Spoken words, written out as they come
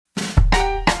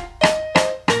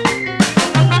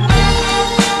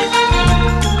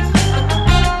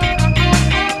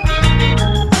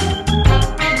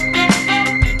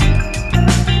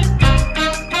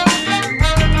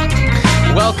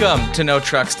Welcome to No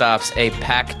Truck Stops, a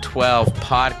Pac-12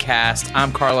 podcast.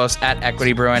 I'm Carlos at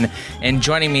Equity Bruin, and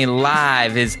joining me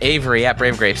live is Avery at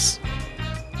Brave Grapes.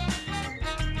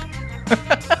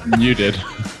 Muted.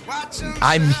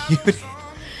 I'm muted.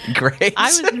 Great. I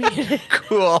was muted.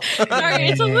 Cool. Sorry,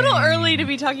 it's a little early to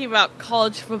be talking about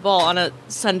college football on a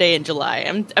Sunday in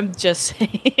July. I'm just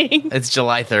saying. It's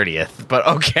July 30th, but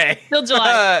okay. Still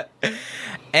July.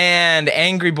 And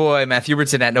Angry Boy Matthew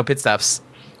Hubertson at No Pit Stops.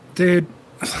 Dude,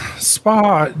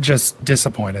 Spa just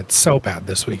disappointed so bad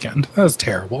this weekend. That was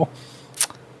terrible.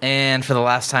 And for the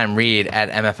last time, Reed at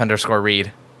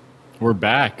MF_Reed. We're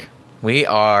back. We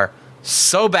are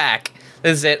so back.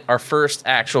 This is it, our first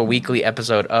actual weekly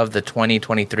episode of the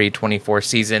 2023-24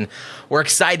 season. We're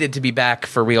excited to be back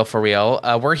for real, for real.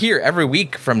 We're here every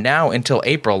week from now until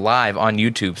April, live on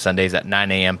YouTube, Sundays at 9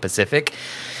 a.m. Pacific.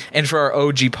 And for our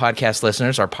OG podcast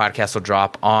listeners, our podcast will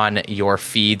drop on your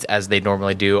feeds as they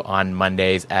normally do on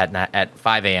Mondays at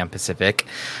 5 a.m. Pacific.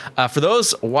 For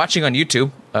those watching on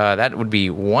YouTube, that would be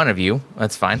one of you.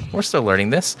 That's fine. We're still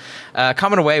learning this.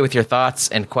 Comment away with your thoughts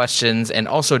and questions, and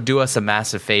also do us a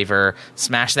massive favor.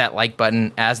 Smash that like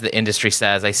button, as the industry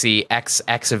says. I see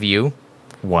X of you.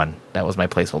 One. That was my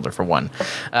placeholder for one.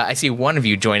 I see one of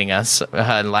you joining us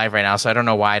live right now, so I don't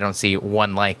know why I don't see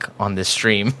one like on this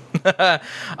stream.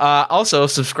 Also,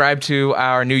 subscribe to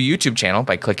our new YouTube channel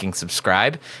by clicking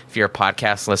subscribe. If you're a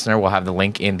podcast listener, we'll have the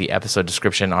link in the episode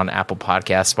description on Apple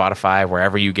Podcasts, Spotify,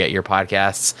 wherever you get your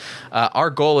podcasts. Our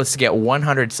goal is to get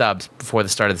 100 subs before the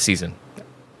start of the season.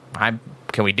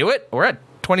 Can we do it? We're at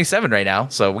 27 right now,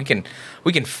 so we can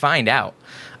find out.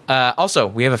 Also,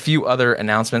 we have a few other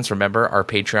announcements. Remember our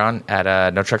Patreon at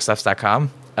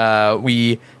notruckstuffs.com.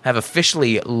 We have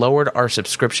officially lowered our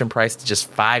subscription price to just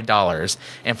 $5.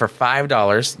 And for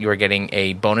 $5, you are getting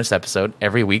a bonus episode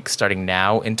every week starting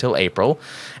now until April.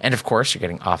 And of course, you're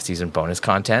getting off-season bonus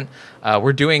content.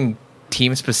 We're doing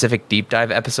team-specific deep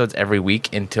dive episodes every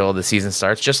week until the season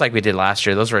starts, just like we did last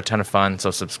year. Those were a ton of fun,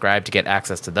 so subscribe to get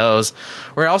access to those.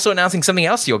 We're also announcing something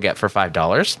else you'll get for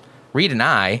 $5. Reed and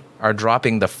I are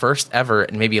dropping the first ever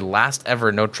and maybe last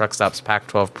ever No Truck Stops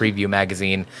Pac-12 preview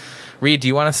magazine. Reed, do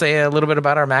you want to say a little bit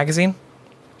about our magazine?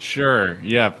 Sure.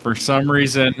 Yeah. For some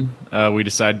reason, we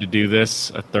decided to do this,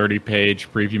 a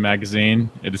 30-page preview magazine.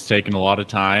 It has taken a lot of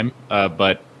time,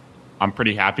 but I'm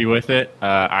pretty happy with it.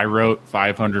 I wrote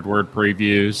 500-word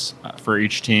previews for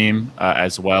each team,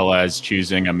 as well as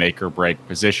choosing a make-or-break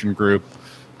position group.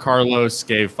 Carlos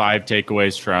gave 5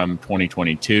 takeaways from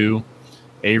 2022.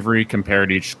 Avery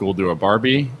compared each school to a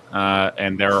Barbie,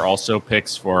 and there are also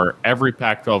picks for every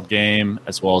Pac-12 game,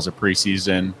 as well as a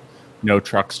preseason No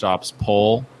Truck Stops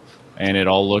poll, and it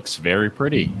all looks very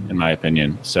pretty, in my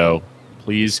opinion. So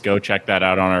please go check that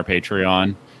out on our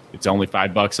Patreon. It's only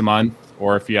 $5 a month,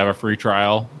 or if you have a free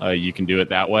trial, you can do it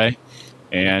that way.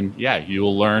 And yeah, you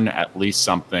will learn at least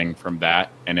something from that,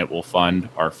 and it will fund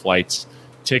our flights,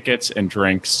 tickets, and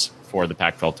drinks for the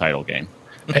Pac-12 title game.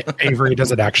 Avery,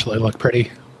 does it actually look pretty?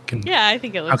 Yeah, I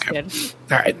think it looks good.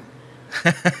 All right.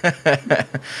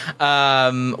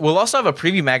 We'll also have a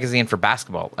preview magazine for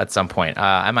basketball at some point.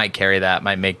 I might carry that,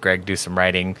 might make Greg do some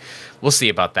writing. We'll see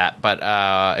about that. But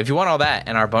if you want all that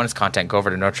and our bonus content, go over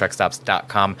to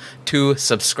notruckstops.com to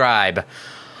subscribe.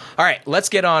 All right, let's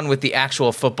get on with the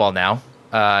actual football now.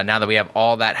 Now that we have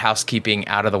all that housekeeping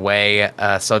out of the way.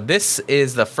 So this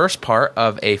is the first part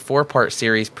of a 4-part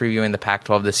series previewing the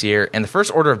Pac-12 this year. And the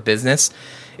first order of business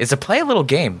is to play a little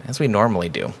game, as we normally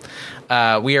do.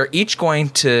 We are each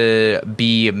going to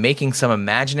be making some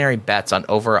imaginary bets on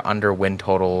over-under win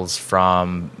totals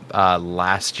from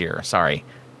last year. Sorry.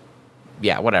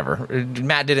 Yeah, whatever.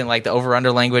 Matt didn't like the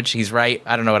over-under language. He's right.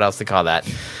 I don't know what else to call that.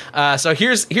 So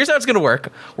here's how it's going to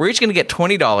work. We're each going to get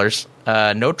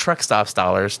 $20, no truck stops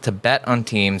dollars, to bet on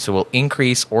teams who will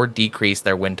increase or decrease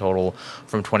their win total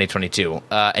from 2022.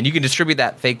 And you can distribute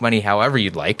that fake money however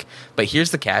you'd like. But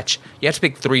here's the catch. You have to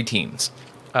pick 3 teams.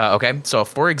 Okay, so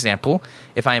for example,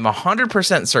 if I am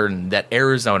 100% certain that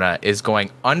Arizona is going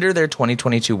under their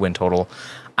 2022 win total,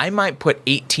 I might put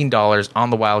 $18 on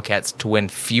the Wildcats to win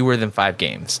fewer than 5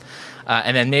 games.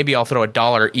 And then maybe I'll throw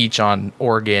 $1 each on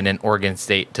Oregon and Oregon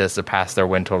State to surpass their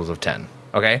win totals of 10.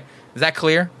 Okay? Is that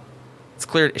clear? It's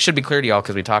clear. It should be clear to y'all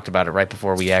because we talked about it right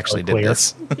before we actually did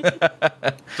this.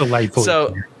 Delightful.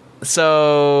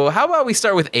 So how about we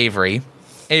start with Avery?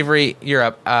 Avery, you're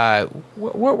up.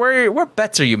 What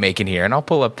bets are you making here? And I'll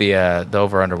pull up the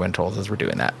over-under win totals as we're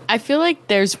doing that. I feel like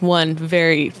there's one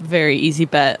very, very easy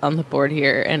bet on the board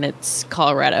here, and it's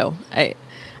Colorado.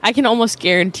 I can almost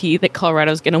guarantee that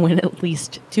Colorado's going to win at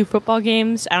least 2 football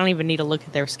games. I don't even need to look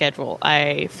at their schedule.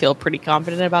 I feel pretty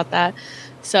confident about that.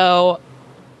 So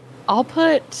I'll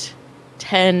put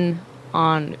 10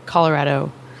 on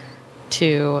Colorado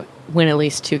to win at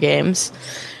least 2 games.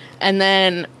 And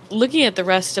then looking at the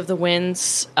rest of the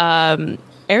wins,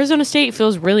 Arizona State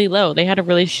feels really low. They had a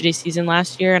really shitty season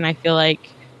last year, and I feel like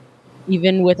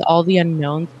even with all the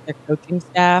unknowns of their coaching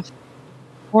staff,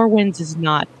 4 wins is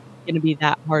not going to be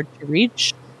that hard to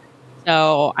reach.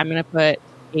 So I'm going to put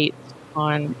 8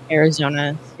 on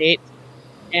Arizona State.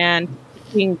 And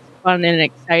being fun and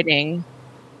exciting,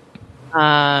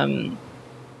 I'm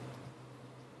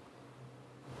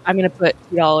going to put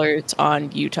 $2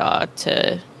 on Utah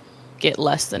to get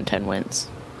less than 10 wins.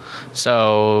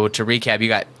 So to recap, you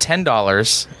got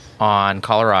 $10 on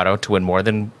Colorado to win more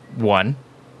than 1.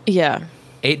 Yeah.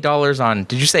 $8 on.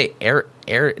 Did you say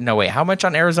No, wait. How much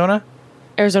on Arizona?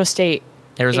 Arizona State.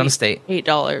 State.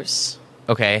 $8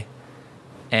 Okay.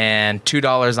 And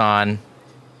 $2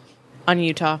 on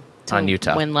Utah. On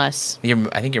Utah. Win less.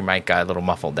 I think your mic got a little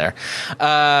muffled there.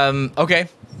 Okay.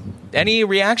 Any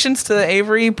reactions to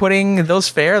Avery putting those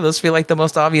fair? Those feel like the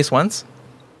most obvious ones.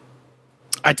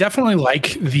 I definitely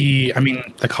like the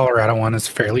Colorado one is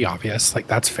fairly obvious. Like,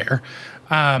 that's fair.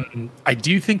 I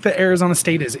do think that Arizona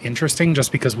State is interesting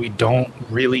just because we don't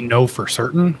really know for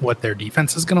certain what their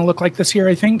defense is going to look like this year,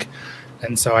 I think.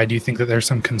 And so I do think that there's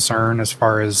some concern as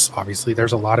far as, obviously,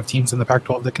 there's a lot of teams in the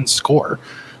Pac-12 that can score.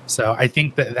 So I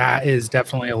think that is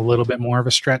definitely a little bit more of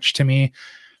a stretch to me.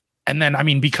 And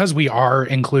then, because we are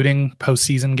including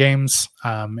postseason games,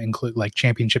 include like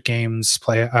championship games,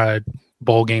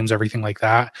 bowl games, everything like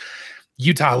that,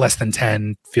 Utah less than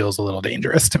 10 feels a little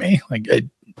dangerous to me. Like,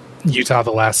 Utah the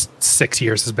last 6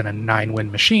 years has been a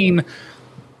 9-win machine.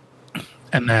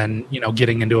 And then,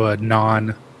 getting into a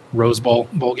non-Rose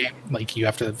Bowl game, like, you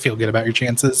have to feel good about your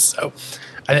chances. So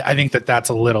I think that's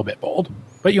a little bit bold,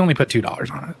 but you only put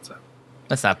 $2 on it. So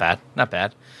that's not bad. Not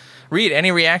bad. Reed,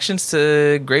 any reactions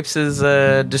to Grapes'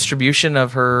 distribution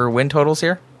of her win totals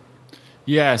here?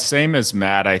 Yeah, same as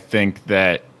Matt. I think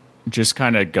that just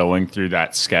kind of going through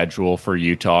that schedule for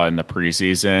Utah in the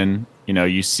preseason,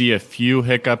 you see a few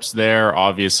hiccups there.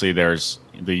 Obviously, there's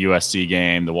the USC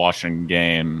game, the Washington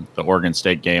game, the Oregon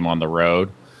State game on the road.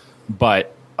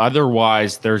 But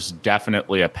otherwise, there's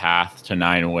definitely a path to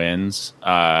 9 wins.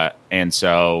 And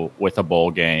so with a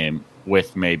bowl game,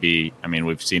 with maybe,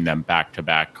 we've seen them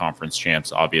back-to-back conference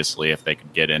champs, obviously, if they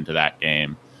could get into that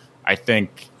game. I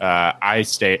think I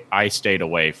stayed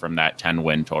away from that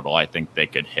 10-win total. I think they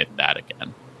could hit that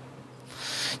again.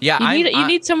 Yeah, you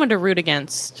need someone to root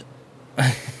against.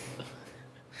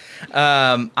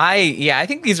 I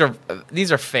think these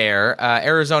are fair.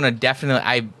 Arizona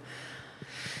definitely.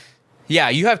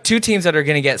 You have 2 teams that are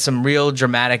going to get some real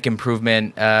dramatic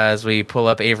improvement as we pull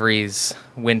up Avery's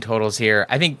win totals here.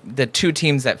 I think the 2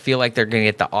 teams that feel like they're going to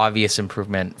get the obvious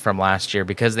improvement from last year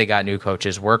because they got new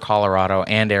coaches were Colorado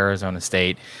and Arizona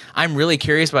State. I'm really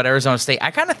curious about Arizona State.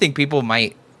 I kind of think people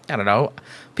might, I don't know,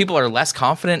 people are less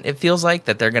confident, it feels like,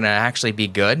 that they're going to actually be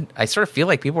good. I sort of feel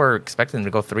like people are expecting them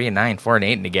to go 3-9,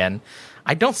 4-8 and again.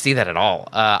 I don't see that at all.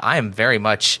 I am very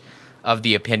much of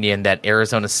the opinion that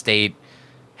Arizona State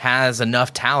has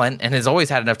enough talent and has always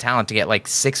had enough talent to get like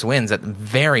 6 wins at the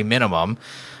very minimum.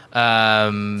 So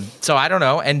I don't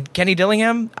know. And Kenny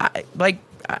Dillingham,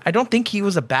 I don't think he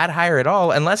was a bad hire at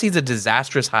all, unless he's a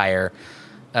disastrous hire.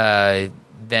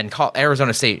 Then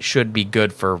Arizona State should be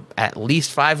good for at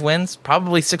least 5 wins,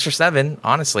 probably 6 or 7,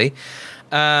 honestly.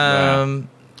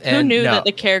 Who knew that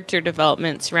the character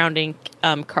development surrounding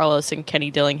Carlos and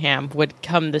Kenny Dillingham would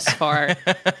come this far?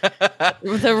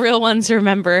 The real ones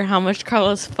remember how much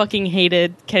Carlos fucking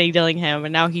hated Kenny Dillingham,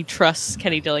 and now he trusts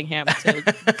Kenny Dillingham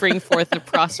to bring forth a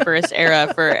prosperous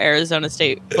era for Arizona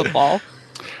State football.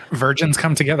 Virgins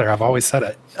come together. I've always said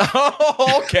it.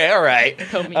 Oh, okay, all right.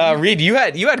 Reed, you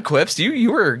had quips.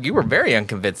 You were very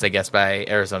unconvinced, I guess, by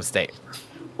Arizona State.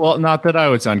 Well, not that I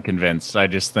was unconvinced. I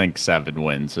just think 7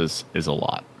 wins is a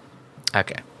lot.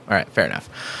 Okay. All right. Fair enough.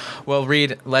 Well,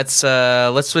 Reed, let's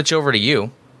switch over to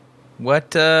you.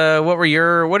 What are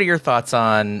your thoughts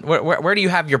on where do you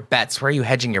have your bets? Where are you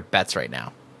hedging your bets right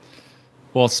now?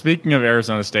 Well, speaking of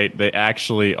Arizona State, they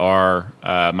actually are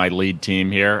my lead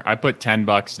team here. I put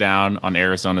 $10 down on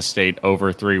Arizona State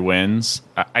over 3 wins.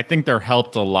 I think they're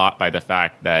helped a lot by the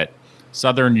fact that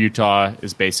Southern Utah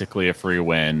is basically a free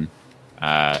win.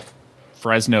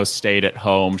 Fresno State at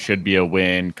home should be a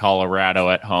win.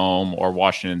 Colorado at home or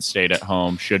Washington State at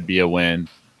home should be a win.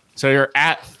 So you're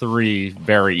at 3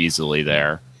 very easily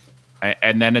there.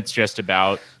 And then it's just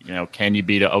about, can you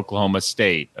beat Oklahoma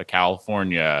State, a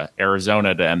California,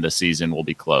 Arizona to end the season will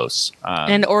be close.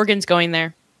 And Oregon's going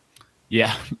there.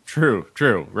 Yeah, true.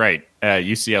 Right.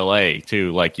 UCLA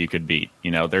too, like you could beat.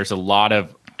 There's a lot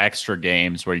of extra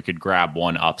games where you could grab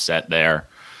one upset there.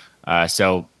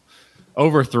 So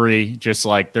over 3, just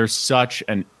like there's such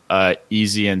an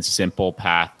easy and simple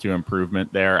path to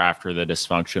improvement there after the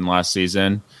dysfunction last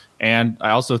season. And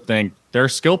I also think their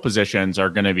skill positions are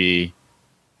going to be,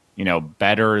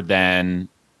 better than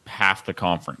half the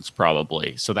conference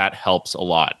probably. So that helps a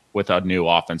lot with a new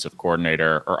offensive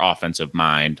coordinator or offensive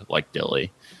mind like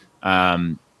Dilly.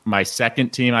 My second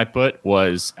team I put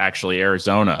was actually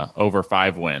Arizona over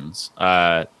 5 wins.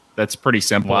 That's pretty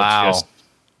simple. Wow. It's just,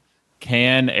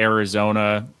 can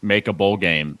Arizona make a bowl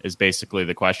game is basically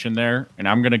the question there. And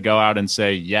I'm going to go out and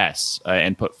say yes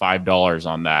and put $5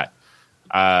 on that.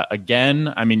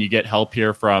 Again, I mean, you get help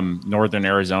here from Northern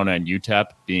Arizona and UTEP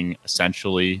being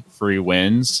essentially free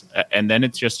wins. And then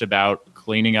it's just about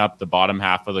cleaning up the bottom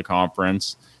half of the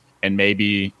conference and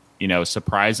maybe,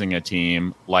 surprising a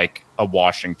team like a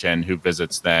Washington who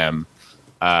visits them,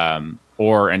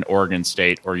 or an Oregon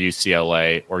State or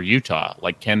UCLA or Utah.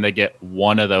 Like, can they get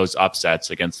one of those upsets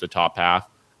against the top half?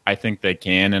 I think they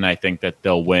can, and I think that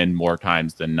they'll win more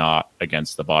times than not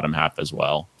against the bottom half as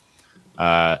well.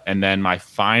 And then my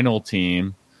final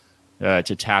team, to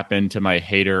tap into my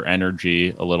hater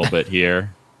energy a little bit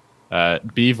here,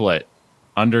 Beevlet,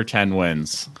 under 10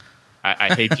 wins.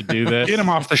 I hate to do this. Get him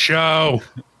off the show.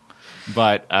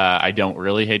 But I don't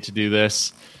really hate to do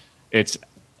this. It's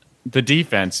the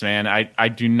defense, man. I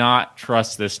do not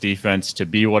trust this defense to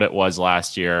be what it was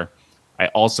last year. I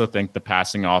also think the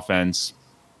passing offense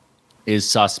is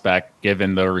suspect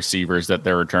given the receivers that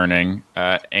they're returning.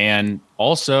 And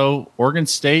also, Oregon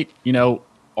State,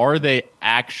 are they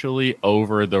actually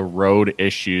over the road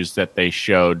issues that they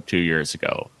showed 2 years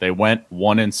ago? They went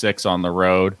 1-6 on the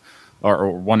road,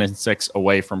 or 1-6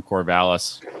 away from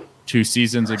Corvallis 2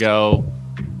 seasons ago.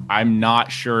 I'm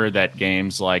not sure that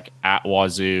games like at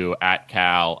Wazoo, at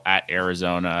Cal, at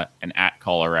Arizona, and at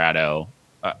Colorado,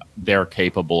 they're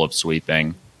capable of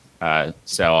sweeping.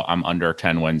 So I'm under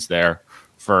 10 wins there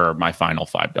for my final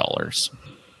 $5.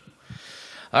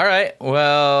 All right.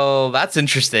 Well, that's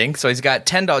interesting. So he's got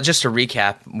 $10. Just to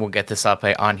recap, we'll get this up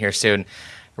on here soon.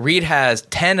 Reed has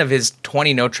 10 of his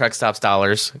 20 no truck stops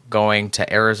dollars going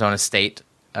to Arizona State,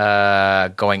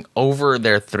 going over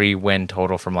their 3-win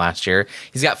total from last year.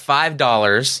 He's got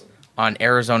 $5 on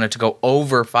Arizona to go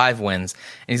over 5 wins.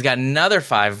 And he's got another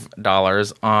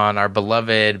 $5 on our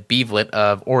beloved Beevlet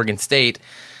of Oregon State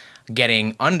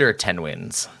getting under 10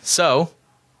 wins. So,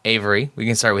 Avery, we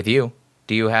can start with you.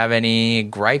 Do you have any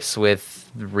gripes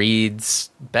with Reed's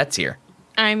bets here?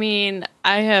 I mean,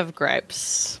 I have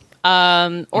gripes.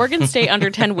 Oregon State under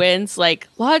 10 wins, like,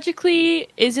 logically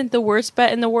isn't the worst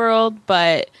bet in the world,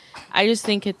 but I just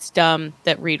think it's dumb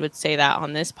that Reed would say that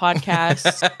on this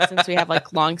podcast since we have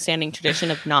like long-standing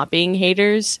tradition of not being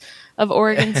haters of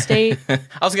Oregon State. I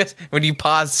was gonna, when you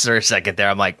paused for a second there,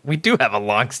 I'm like, we do have a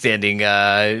long-standing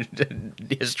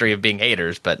history of being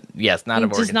haters, but yes, not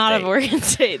of Oregon State. Not of Oregon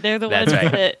State. They're the ones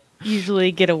that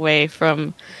usually get away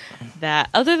from that.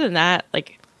 Other than that,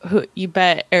 like, who you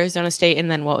bet Arizona State, and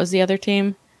then what was the other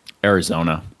team?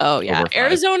 Arizona. Oh yeah,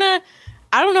 Arizona.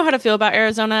 I don't know how to feel about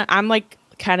Arizona. I'm like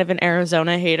kind of an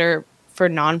Arizona hater for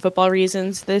non-football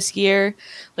reasons this year.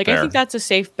 Like, fair. I think that's a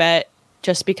safe bet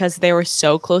just because they were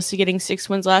so close to getting 6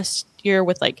 wins last year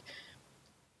with, like,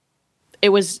 it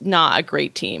was not a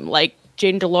great team. Like,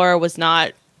 Jaden DeLora was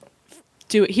not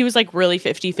he was like really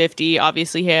 50-50.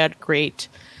 Obviously he had great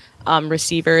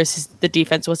receivers. The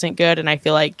defense wasn't good, and I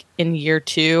feel like in year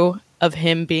 2 of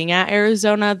him being at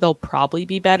Arizona, they'll probably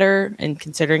be better. And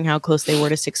considering how close they were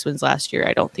to 6 wins last year,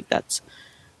 I don't think that's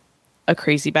a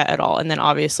crazy bet at all. And then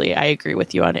obviously I agree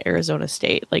with you on Arizona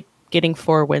State. Like, getting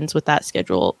 4 wins with that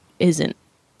schedule isn't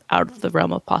out of the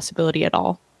realm of possibility at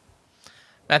all.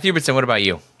 Matthew Hubertson, what about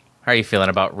you? How are you feeling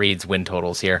about Reed's win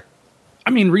totals here? I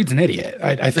mean, Reed's an idiot.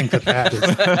 I think that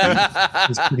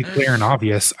is pretty clear and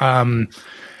obvious. I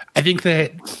think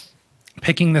that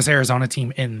picking this Arizona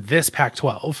team in this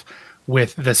Pac-12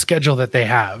 with the schedule that they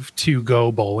have to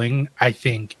go bowling, I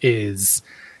think is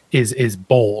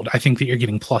bold. I think that you're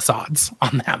getting plus odds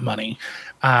on that money.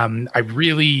 I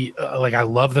really I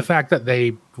love the fact that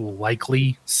they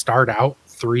likely start out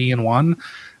 3-1,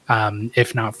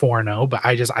 if not 4-0. But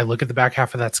I look at the back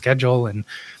half of that schedule, and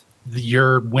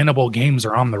your winnable games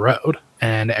are on the road,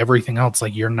 and everything else,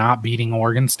 like, you're not beating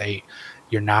Oregon State,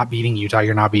 you're not beating Utah,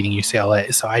 you're not beating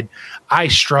UCLA. So I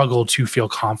struggle to feel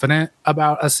confident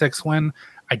about a 6th win.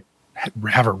 I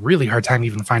have a really hard time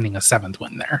even finding a 7th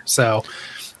win there. So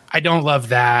I don't love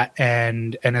that.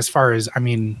 And as far as, I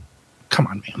mean, come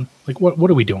on, man. Like, what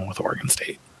are we doing with Oregon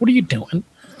State? What are you doing?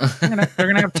 They're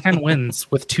gonna have 10 wins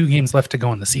with 2 games left to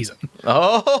go in the season.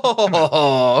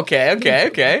 Oh,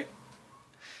 okay.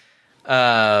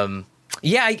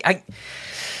 Yeah,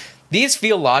 these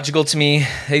feel logical to me.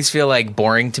 These feel like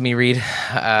boring to me, Reed.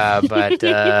 But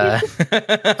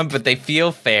but they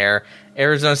feel fair.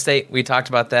 Arizona State, we talked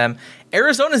about them.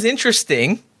 Arizona's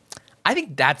interesting. I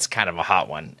think that's kind of a hot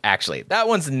one, actually. That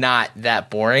one's not that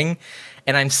boring.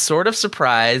 And I'm sort of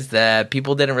surprised that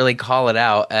people didn't really call it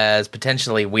out as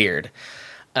potentially weird.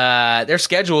 Their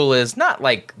schedule is not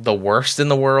like the worst in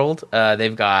the world.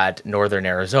 They've got Northern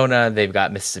Arizona. They've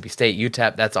got Mississippi State,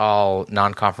 UTEP. That's all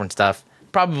non-conference stuff.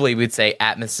 Probably we'd say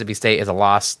at Mississippi State is a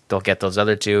loss. They'll get those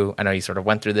other 2. I know you sort of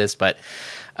went through this, but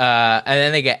and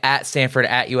then they get at Stanford,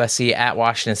 at USC, at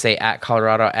Washington State, at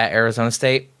Colorado, at Arizona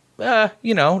State.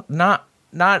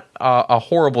 Not a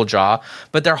horrible draw,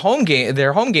 but their home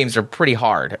games are pretty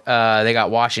hard. They got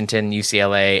Washington,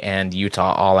 UCLA, and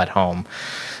Utah all at home.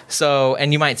 So,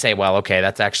 and you might say, well, okay,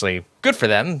 that's actually good for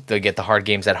them. They get the hard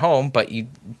games at home, but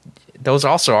those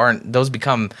also aren't. Those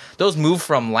move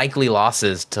from likely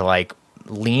losses to like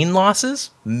lean losses,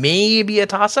 maybe a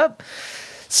toss up.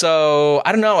 So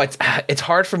I don't know. It's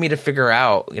hard for me to figure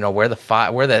out, where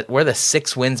the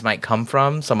 6 wins might come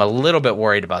from. So I'm a little bit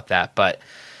worried about that, but.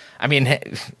 I mean,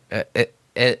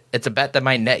 it's a bet that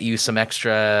might net you some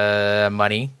extra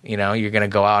money. You're going to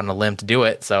go out on a limb to do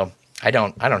it. So I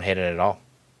don't hate it at all.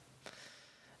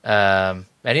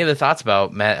 Any other thoughts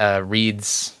about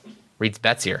Reed's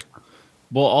bets here?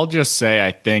 Well, I'll just say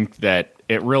I think that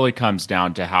it really comes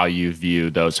down to how you view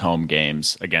those home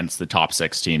games against the top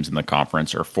 6 teams in the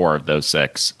conference, or 4 of those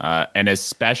 6, and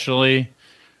especially.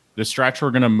 The stretch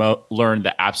we're going to learn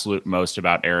the absolute most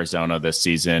about Arizona this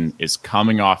season is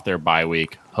coming off their bye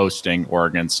week, hosting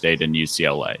Oregon State and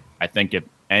UCLA. I think if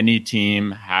any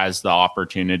team has the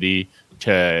opportunity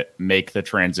to make the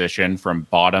transition from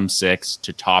bottom 6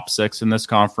 to top 6 in this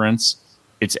conference,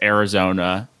 it's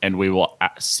Arizona, and we will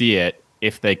see it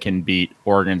if they can beat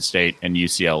Oregon State and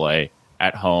UCLA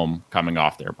at home coming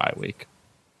off their bye week.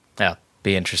 Yeah,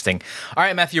 be interesting. All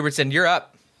right, Matthew Hubertson, you're up.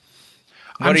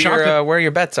 Where your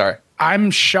bets are?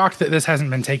 I'm shocked that this hasn't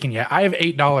been taken yet. I have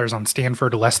 $8 on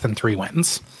Stanford less than 3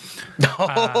 wins.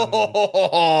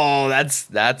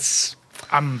 That's.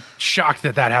 I'm shocked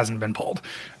that hasn't been pulled.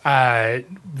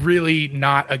 Really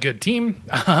not a good team.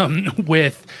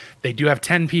 They do have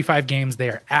 10 P5 games. They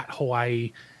are at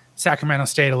Hawaii, Sacramento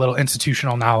State. A little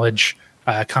institutional knowledge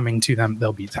coming to them.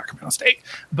 They'll beat Sacramento State,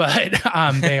 but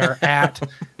they are at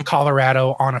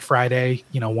Colorado on a Friday.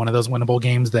 One of those winnable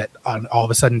games that all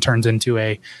of a sudden turns into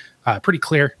a pretty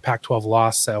clear Pac-12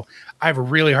 loss. So I have a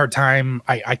really hard time.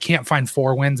 I can't find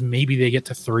 4 wins. Maybe they get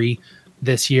to 3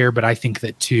 this year, but I think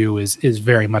that 2 is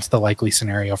very much the likely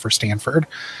scenario for Stanford.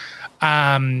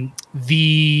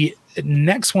 The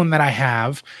next one that I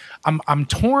have, I'm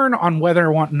torn on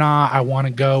whether or not I want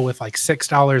to go with like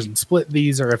 $6 and split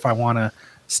these, or if I want to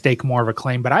stake more of a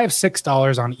claim. But I have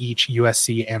 $6 on each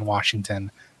USC and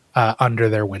Washington under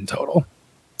their win total.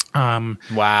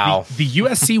 Wow. The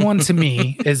USC one to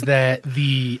me is that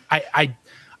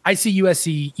I see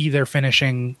USC either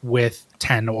finishing with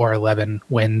 10 or 11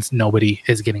 wins. Nobody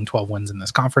is getting 12 wins in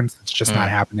this conference. It's just not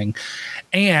happening.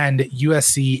 And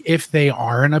USC, if they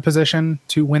are in a position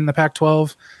to win the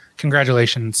Pac-12,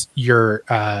 congratulations, your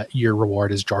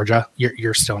reward is Georgia.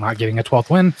 You're still not getting a 12th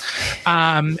win.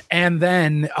 And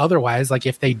then otherwise, like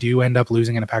if they do end up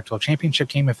losing in a Pac-12 championship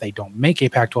game, if they don't make a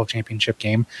Pac-12 championship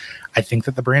game, I think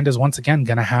that the brand is once again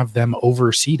going to have them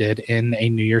overseeded in a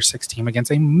New Year's Six team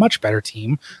against a much better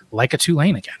team like a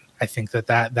Tulane again. I think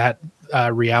that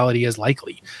reality is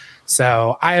likely.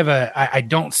 So I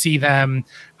don't see them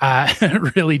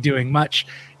really doing much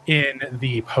in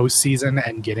the postseason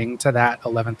and getting to that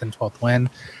 11th and 12th win.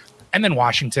 And then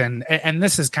Washington, and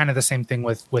this is kind of the same thing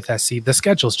with SC. The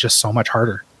schedule is just so much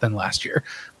harder than last year.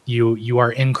 You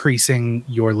are increasing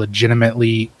your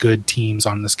legitimately good teams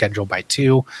on the schedule by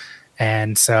 2.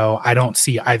 And so I don't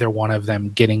see either one of them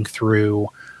getting through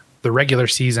the regular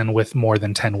season with more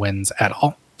than 10 wins at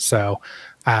all. So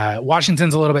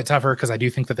Washington's a little bit tougher because I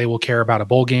do think that they will care about a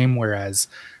bowl game, whereas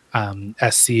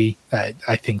SC,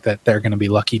 I think that they're going to be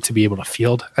lucky to be able to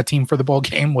field a team for the bowl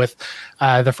game with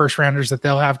the first rounders that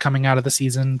they'll have coming out of the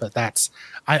season. But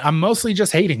I'm mostly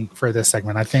just hating for this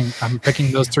segment. I think I'm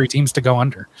picking those 3 teams to go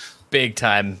under. Big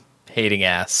time hating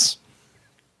ass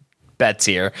bets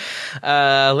here.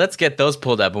 Let's get those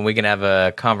pulled up and we can have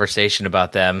a conversation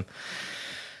about them.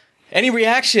 Any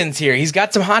reactions here? He's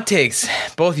got some hot takes.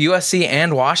 Both USC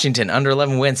and Washington under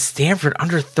 11 wins. Stanford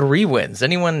under 3 wins.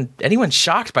 Anyone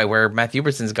shocked by where Matthew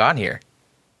Hubertson's gone here?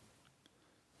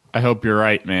 I hope you're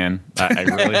right, man. I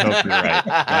really hope you're right.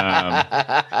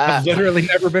 I've literally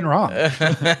never been wrong.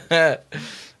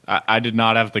 I did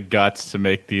not have the guts to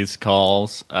make these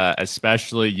calls,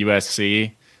 especially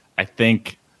USC. I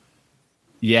think,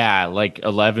 yeah, like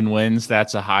 11 wins,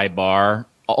 that's a high bar.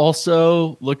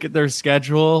 Also, look at their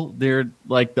schedule. They're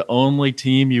like the only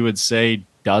team you would say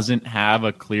doesn't have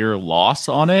a clear loss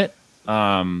on it.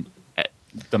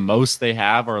 The most they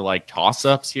have are like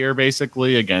toss-ups here,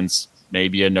 basically, against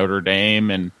maybe a Notre Dame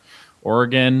and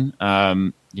Oregon.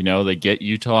 They get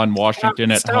Utah and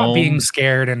Washington at home. Stop being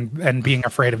scared and being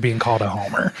afraid of being called a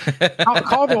homer.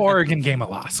 Call the Oregon game a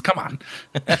loss. Come on.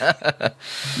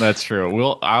 That's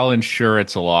true. I'll ensure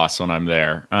it's a loss when I'm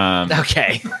there.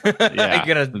 Okay. Yeah,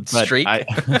 you're gonna streak.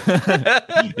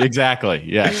 Exactly.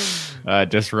 Yeah.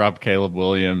 Disrupt Caleb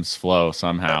Williams' flow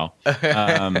somehow.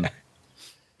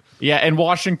 Yeah, and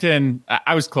Washington,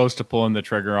 I was close to pulling the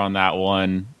trigger on that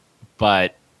one,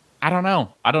 but I don't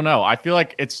know. I feel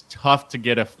like it's tough to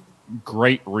get a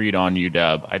great read on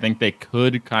UW. I think they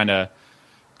could kind of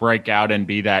break out and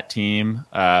be that team,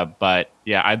 but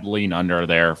yeah, I'd lean under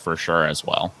there for sure as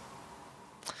well.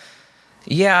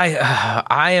 Yeah,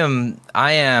 I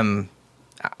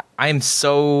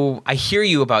hear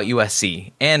you about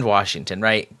USC and Washington,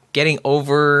 right? Getting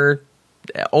over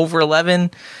 11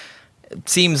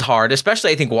 seems hard,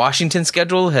 especially I think Washington's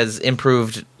schedule has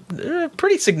improved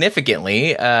pretty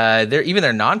significantly.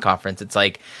 Their non-conference, it's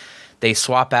like they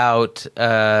swap out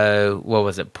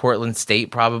Portland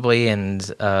State probably and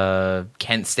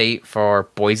Kent State for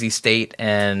Boise State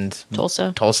and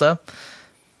Tulsa.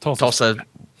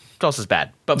 Tulsa's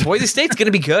bad, but Boise State's going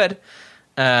to be good.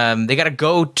 They got to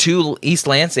go to East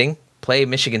Lansing, play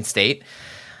Michigan State.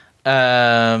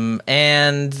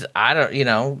 And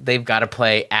they've got to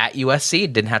play at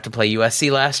USC. Didn't have to play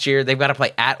USC last year. They've got to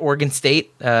play at Oregon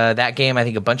State. That game, I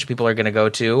think a bunch of people are going to go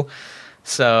to.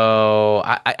 So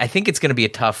I think it's going to be a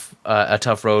tough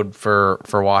road for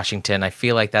Washington. I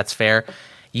feel like that's fair.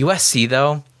 USC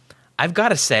though, I've got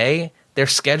to say their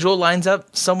schedule lines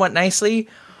up somewhat nicely,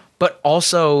 but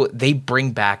also they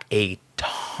bring back a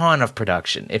ton of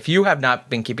production. If you have not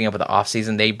been keeping up with the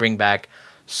offseason, they bring back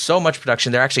so much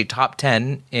production. They're actually top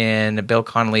 10 in Bill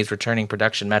Connolly's returning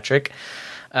production metric.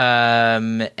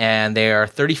 And they are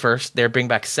 31st. They bring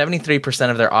back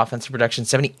 73% of their offensive production,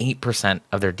 78%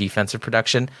 of their defensive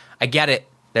production. I get it.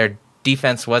 Their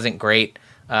defense wasn't great.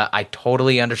 I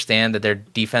totally understand that their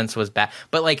defense was bad.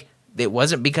 But, like, it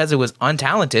wasn't because it was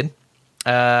untalented.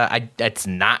 It's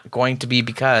not going to be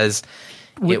because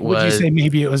it was... Would you say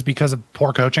maybe it was because of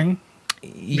poor coaching?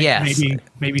 Yes.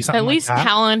 Maybe something At least like that.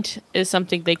 talent is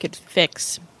something they could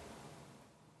fix.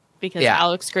 Because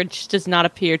Alex Grinch does not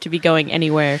appear to be going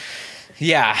anywhere.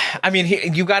 Yeah, I mean,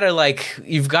 you've got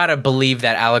to believe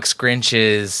that Alex Grinch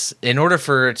is, in order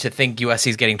to think USC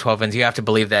is getting 12 wins, you have to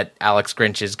believe that Alex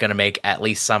Grinch is going to make at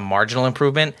least some marginal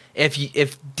improvement.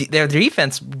 If their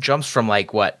defense jumps from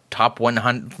top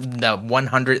 100, the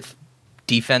 100th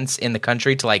defense in the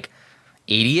country to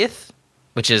 80th,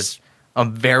 which is a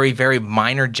very, very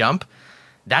minor jump.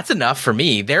 That's enough for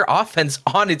me. Their offense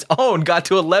on its own got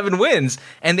to 11 wins,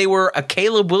 and they were a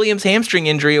Caleb Williams hamstring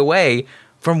injury away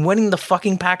from winning the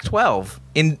fucking Pac-12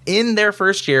 in their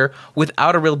first year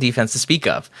without a real defense to speak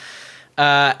of.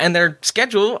 And their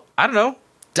schedule, I don't know,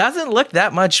 doesn't look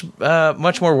that much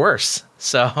more worse.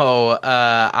 So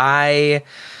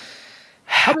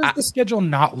How does the schedule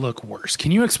not look worse?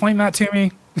 Can you explain that to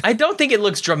me? I don't think it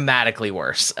looks dramatically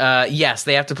worse. Yes,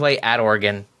 they have to play at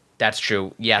Oregon. That's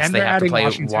true. Yes, and they have to play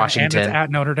Washington. And it's at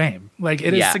Notre Dame.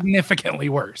 It is significantly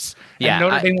worse. Yeah, and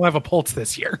Notre Dame will have a pulse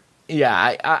this year.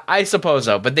 Yeah, I suppose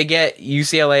so. But they get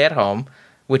UCLA at home,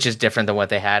 which is different than what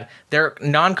they had. Their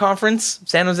non-conference,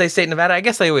 San Jose State, Nevada, I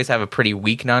guess they always have a pretty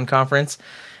weak non-conference.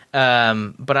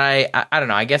 But I don't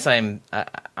know. I guess I don't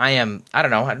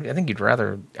know. I think you'd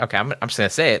rather. Okay, I'm just gonna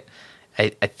say it.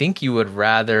 I think you would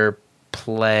rather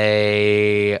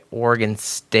play Oregon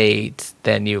State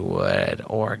than you would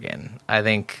Oregon. I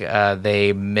think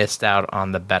they missed out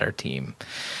on the better team.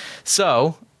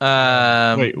 So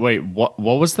wait, what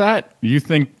was that? You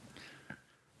think?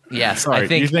 Yes, sorry, I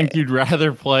think. You think you'd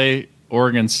rather play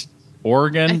Oregon than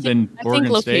Oregon State? I think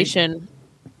location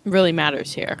really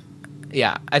matters here.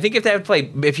 Yeah, I think if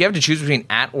you have to choose between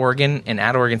at Oregon and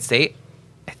at Oregon State,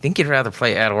 I think you'd rather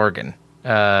play at Oregon.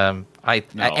 I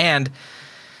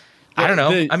don't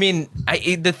know.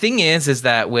 The thing is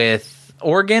that with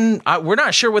Oregon, we're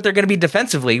not sure what they're going to be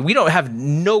defensively. We don't have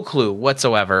no clue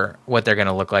whatsoever what they're going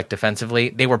to look like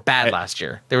defensively. They were bad last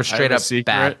year. They were straight up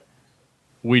bad.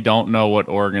 We don't know what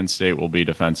Oregon State will be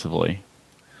defensively.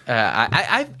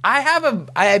 I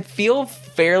feel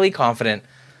fairly confident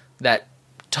that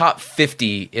top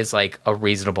 50 is like a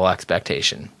reasonable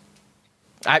expectation.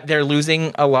 They're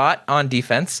losing a lot on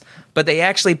defense, but they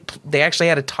actually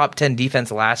had a top 10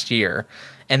 defense last year,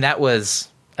 and that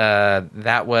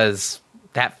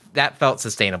felt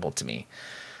sustainable to me.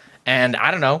 And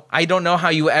I don't know how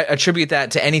you attribute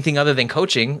that to anything other than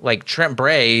coaching. Like Trent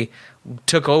Bray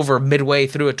took over midway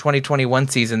through a 2021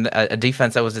 season, a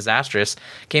defense that was disastrous,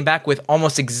 came back with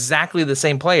almost exactly the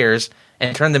same players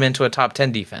and turned them into a top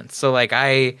 10 defense. So like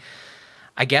I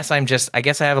guess I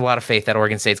have a lot of faith that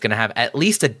Oregon State's going to have at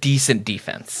least a decent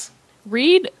defense.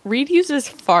 Reed uses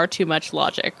far too much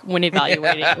logic when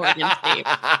evaluating Oregon State.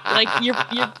 Like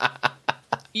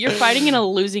you're fighting in a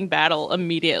losing battle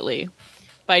immediately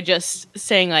by just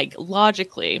saying like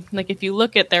logically, like if you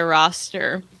look at their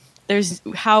roster,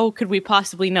 how could we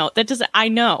possibly know? I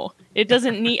know. It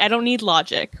doesn't need I don't need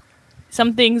logic.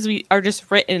 Some things are just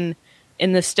written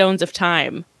in the stones of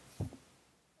time.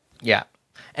 Yeah.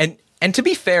 And to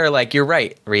be fair, like you're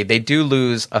right, Reed, they do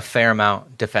lose a fair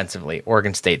amount defensively.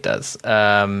 Oregon State does.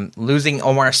 Losing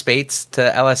Omar Spates to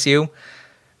LSU,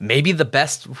 maybe the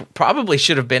best, probably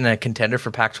should have been a contender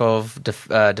for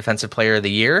Pac-12 Defensive Player of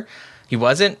the Year. He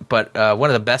wasn't, but one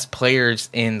of the best players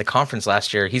in the conference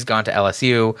last year. He's gone to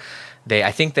LSU.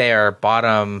 I think they are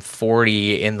bottom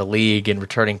 40 in the league in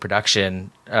returning production,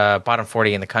 bottom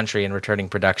 40 in the country in returning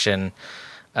production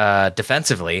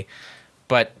defensively.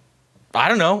 But I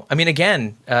don't know. I mean,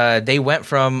 again, they went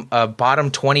from a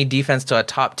bottom 20 defense to a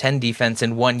top 10 defense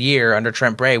in 1 year under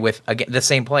Trent Bray with the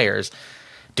same players.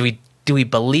 Do we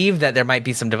believe that there might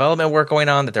be some development work going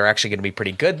on, that they're actually going to be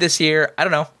pretty good this year? I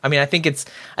don't know. I mean, I think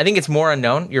it's more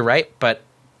unknown. You're right, but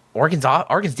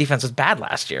Oregon's defense was bad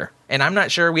last year, and I'm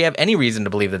not sure we have any reason to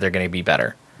believe that they're going to be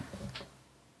better.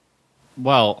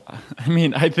 Well, I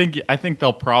mean, I think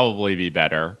they'll probably be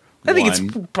better. I think it's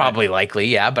probably likely,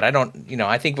 yeah, but I don't,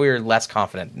 I think we're less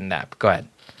confident in that. Go ahead.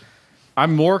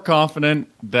 I'm more confident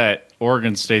that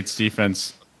Oregon State's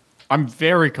defense, I'm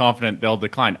very confident they'll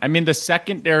decline. I mean, the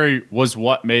secondary was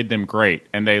what made them great,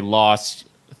 and they lost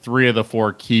 3 of the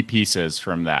 4 key pieces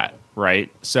from that,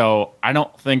 right? So I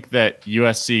don't think that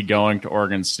USC going to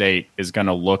Oregon State is going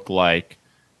to look like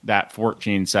that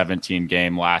 14-17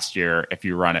 game last year if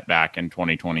you run it back in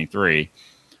 2023.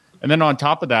 And then on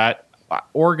top of that,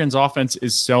 Oregon's offense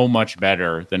is so much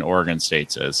better than Oregon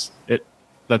State's is.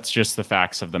 That's just the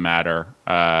facts of the matter.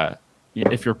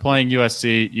 If you're playing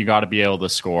USC, you got to be able to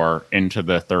score into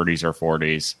the 30s or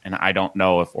 40s, and I don't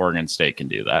know if Oregon State can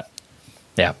do that.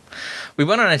 Yeah. We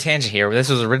went on a tangent here. This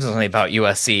was originally about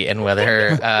USC and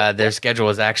whether their schedule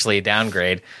was actually a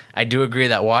downgrade. I do agree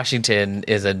that Washington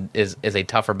is a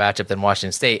tougher matchup than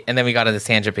Washington State, and then we got on this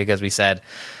tangent because we said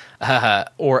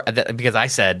because I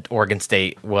said Oregon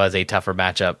State was a tougher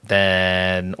matchup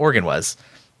than Oregon was.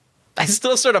 I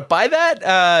still sort of buy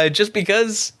that, just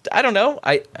because I don't know.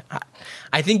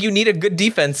 I think you need a good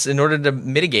defense in order to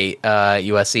mitigate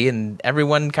USC, and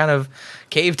everyone kind of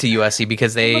caved to USC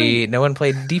because no one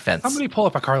played defense. Somebody pull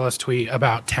up a Carlos tweet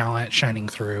about talent shining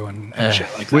through and shit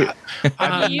like that.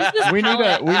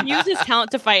 He uses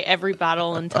talent to fight every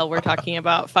battle until we're talking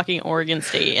about fucking Oregon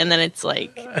State, and then it's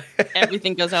like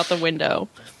everything goes out the window.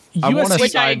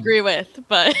 Which I agree with,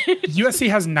 but USC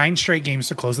has 9 straight games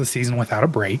to close the season without a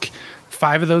break.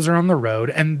 5 of those are on the road,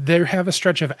 and they have a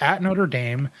stretch of at Notre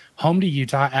Dame, home to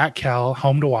Utah, at Cal,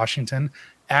 home to Washington,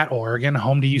 at Oregon,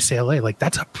 home to UCLA. Like,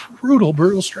 that's a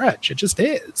brutal stretch. It just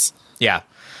is. Yeah.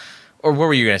 Or what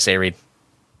were you going to say, Reed?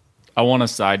 I want to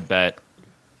side bet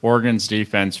Oregon's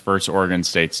defense versus Oregon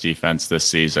State's defense this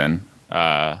season.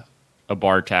 A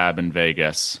bar tab in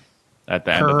Vegas at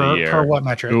the end of the year. Per what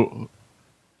metric?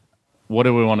 What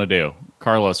do we want to do?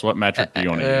 Carlos, what metric do you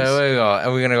want to use?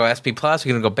 Are we going to go SP+? We're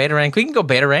going to go beta rank? We can go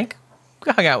beta rank.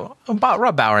 We hung out.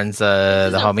 Rob Bowen's the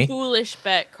homie. Foolish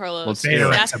bet, Carlos.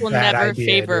 That will never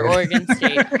favor Oregon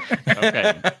State.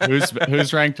 Okay.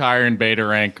 Who's ranked higher in beta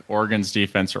rank? Oregon's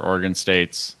defense or Oregon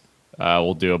State's?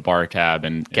 We'll do a bar tab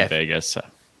in Vegas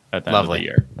at the end of the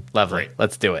year. Lovely.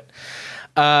 Let's do it.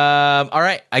 All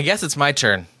right. I guess it's my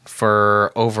turn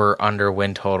for over/under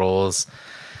win totals.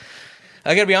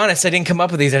 I gotta be honest, I didn't come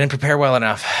up with these. I didn't prepare well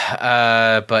enough,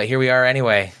 but here we are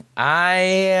anyway.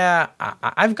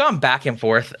 I've gone back and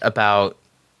forth about,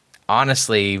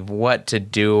 honestly, what to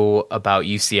do about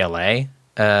UCLA.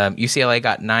 UCLA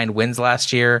got 9 wins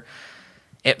last year.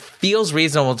 It feels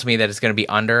reasonable to me that it's going to be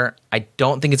under. I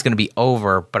don't think it's going to be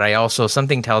over, but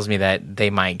something tells me that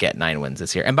they might get 9 wins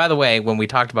this year. And by the way, when we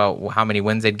talked about how many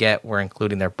wins they'd get, we're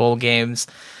including their bowl games.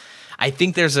 I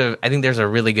think there's a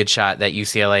really good shot that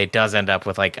UCLA does end up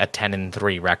with like a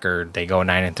 10-3 record. They go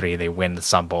 9-3, they win the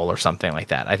Sun Bowl or something like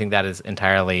that. I think that is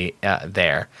entirely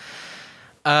there.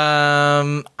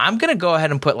 I'm gonna go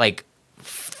ahead and put like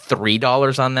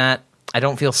 $3 on that. I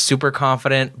don't feel super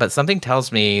confident, but something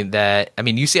tells me that, I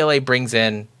mean, UCLA brings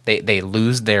in, they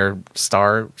lose their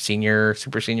star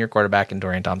super senior quarterback in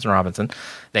Dorian Thompson-Robinson.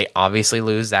 They obviously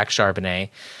lose Zach Charbonnet,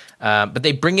 but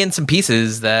they bring in some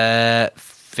pieces that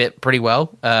fit pretty well.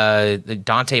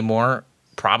 Dante Moore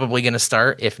probably going to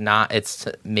start. If not, it's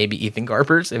maybe Ethan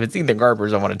Garbers. If it's Ethan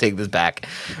Garbers, I want to take this back.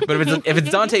 But if it's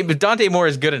Dante Moore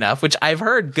is good enough, which I've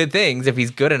heard good things, if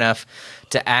he's good enough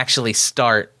to actually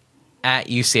start at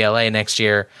UCLA next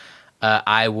year,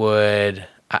 I'd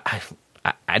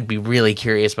be really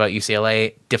curious about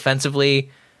UCLA defensively.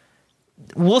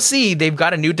 We'll see. They've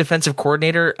got a new defensive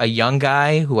coordinator, a young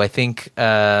guy who I think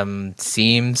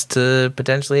seems to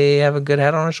potentially have a good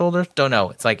head on his shoulders. Don't know.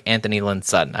 It's like Anthony Lynn's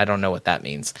son. I don't know what that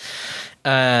means.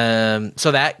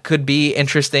 So that could be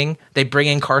interesting. They bring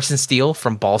in Carson Steele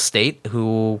from Ball State,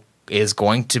 who is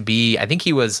going to be, I think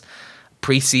he was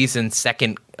preseason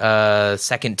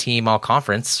second team all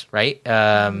conference, right?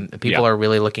 People are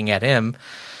really looking at him.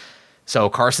 So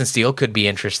Carson Steele could be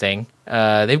interesting.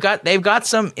 They've got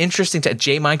some interesting.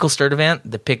 J. Michael Sturdivant,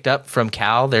 the picked up from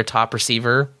Cal, their top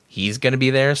receiver. He's going to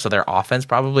be there, so their offense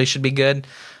probably should be good.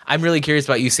 I'm really curious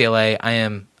about UCLA. I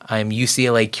am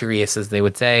UCLA curious, as they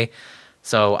would say.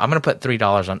 So I'm going to put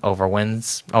 $3 on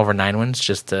over 9 wins,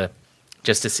 just to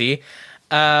see.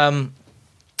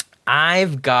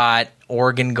 I've got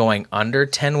Oregon going under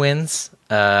 10 wins.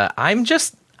 I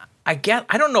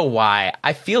don't know why.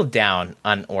 I feel down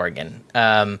on Oregon.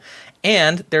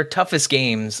 And their toughest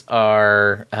games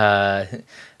are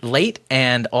late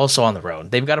and also on the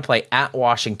road. They've got to play at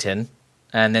Washington,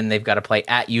 and then they've got to play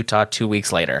at Utah 2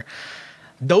 weeks later.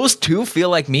 Those two feel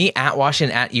like me, at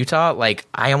Washington, at Utah, like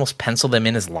I almost pencil them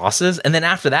in as losses. And then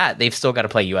after that, they've still got to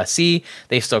play USC.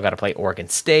 They've still got to play Oregon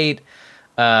State.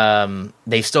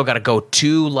 They've still got to go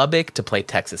to Lubbock to play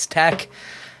Texas Tech.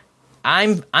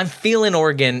 I'm feeling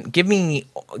Oregon. I'm going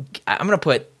to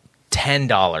put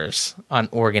 $10 on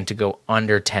Oregon to go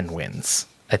under 10 wins.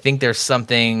 I think there's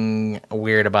something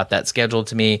weird about that schedule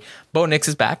to me. Bo Nix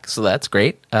is back, so that's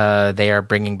great. They are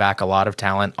bringing back a lot of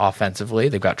talent offensively.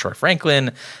 They've got Troy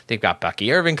Franklin. They've got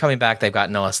Bucky Irving coming back. They've got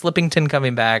Noah Slippington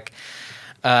coming back.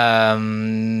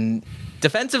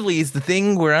 Defensively is the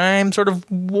thing where I'm sort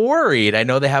of worried. I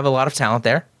know they have a lot of talent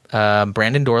there.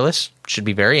 Brandon Dorlus should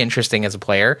be very interesting as a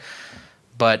player,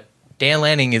 but Dan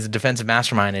Lanning is a defensive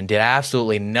mastermind and did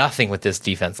absolutely nothing with this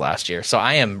defense last year. So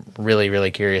I am really, really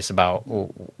curious about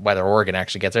whether Oregon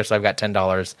actually gets there. So I've got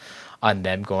 $10 on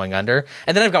them going under.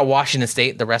 And then I've got Washington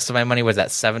State. The rest of my money was at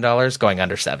 $7 going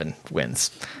under 7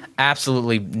 wins.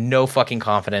 Absolutely no fucking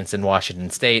confidence in Washington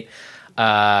State.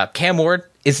 Cam Ward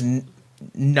is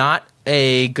not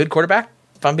a good quarterback,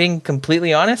 if I'm being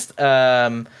completely honest.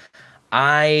 I'm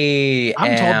told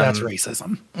that's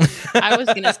racism. I was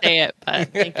going to say it,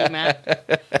 but thank you,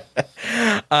 Matt.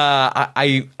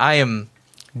 I am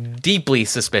deeply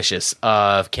suspicious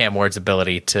of Cam Ward's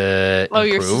ability to improve.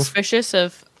 You're suspicious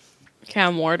of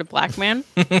Cam Ward, a black man?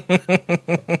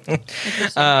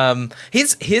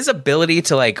 His ability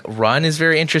to like run is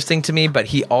very interesting to me, but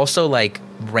he also like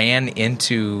ran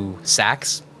into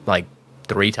sacks like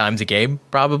 3 times a game,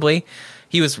 probably.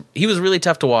 He was really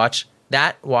tough to watch.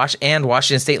 And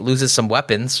Washington State loses some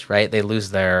weapons, right? They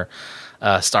lose their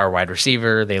star wide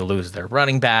receiver. They lose their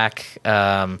running back.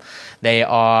 They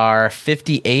are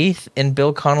 58th in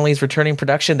Bill Connolly's returning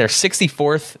production. They're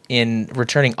 64th in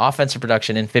returning offensive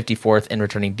production and 54th in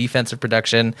returning defensive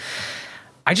production.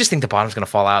 I just think the bottom's going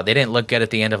to fall out. They didn't look good at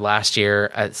the end of last year.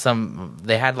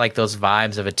 They had like those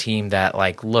vibes of a team that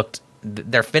like looked.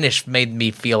 Their finish made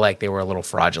me feel like they were a little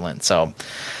fraudulent. So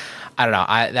I don't know.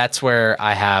 That's where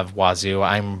I have Wazoo.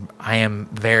 I am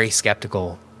very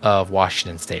skeptical of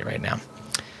Washington State right now.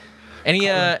 Any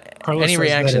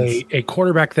reactions? A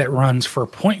quarterback that runs for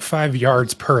 0.5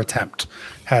 yards per attempt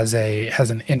has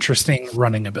an interesting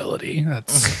running ability.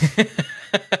 That's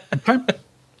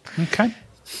okay.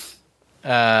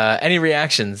 Any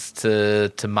reactions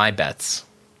to my bets?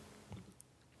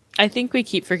 I think we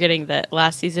keep forgetting that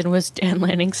last season was Dan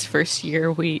Lanning's first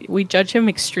year. We judge him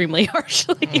extremely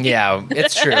harshly. Yeah,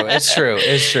 it's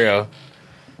true.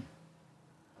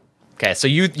 Okay, so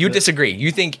you disagree.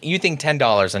 You think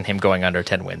 $10 on him going under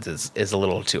 10 wins is a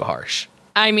little too harsh.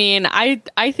 I mean,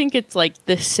 I think it's like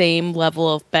the same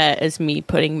level of bet as me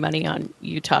putting money on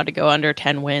Utah to go under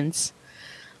 10 wins.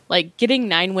 Like getting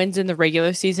 9 wins in the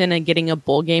regular season and getting a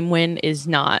bowl game win is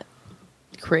not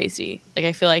crazy. Like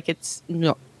I feel like it's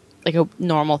like a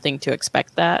normal thing to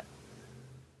expect that.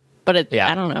 But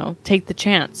I don't know. Take the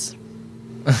chance.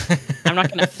 I'm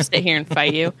not going to sit here and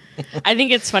fight you. I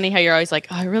think it's funny how you're always like,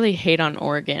 oh, I really hate on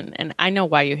Oregon. And I know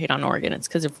why you hate on Oregon. It's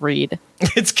because of Reed.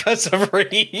 It's because of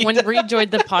Reed. When Reed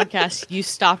joined the podcast, you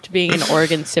stopped being an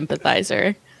Oregon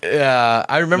sympathizer. Yeah,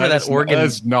 I remember that Oregon.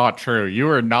 That's not true. You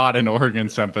are not an Oregon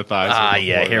sympathizer.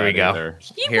 Yeah, here we go. Either.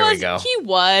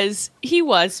 He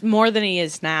was more than he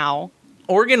is now.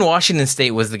 Oregon Washington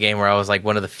State was the game where I was like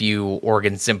one of the few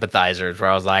Oregon sympathizers where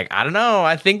I was like, I don't know,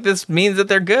 I think this means that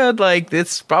they're good. Like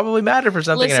this probably mattered for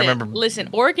something. Listen,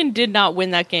 Oregon did not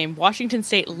win that game. Washington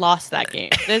State lost that game.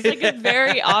 There's like a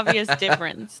very obvious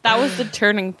difference. That was the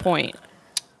turning point.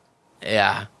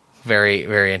 Yeah, very,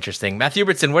 very interesting. Matthew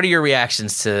Hubertson, what are your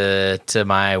reactions to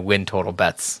my win total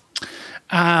bets?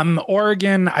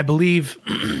 Oregon, I believe,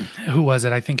 who was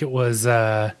it? I think it was,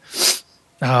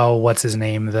 what's his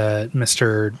name?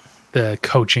 The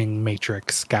coaching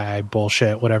matrix guy,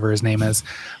 bullshit, whatever his name is,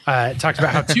 talked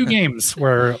about how 2 games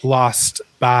were lost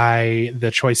by the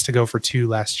choice to go for 2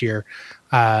 last year,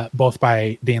 both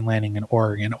by Dane Lanning and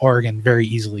Oregon. Oregon very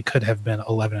easily could have been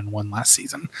 11-1 last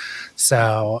season.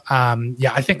 So,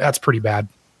 I think that's pretty bad.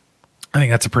 I think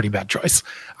that's a pretty bad choice.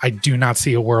 I do not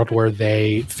see a world where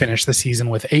they finish the season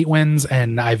with 8 wins,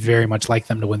 and I very much like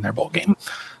them to win their bowl game.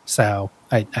 So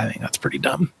I think that's pretty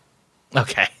dumb.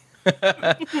 Okay.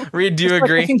 Reed, do you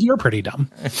agree? I think you're pretty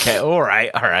dumb. Okay. All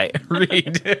right.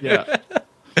 Reed. Yeah.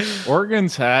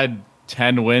 Oregon's had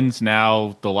 10 wins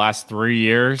now the last 3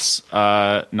 years,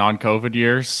 non-COVID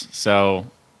years. So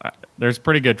there's a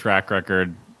pretty good track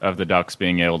record of the Ducks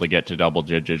being able to get to double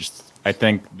digits. I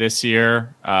think this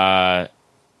year, the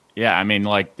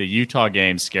Utah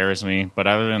game scares me. But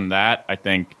other than that, I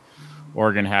think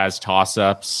Oregon has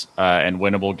toss-ups and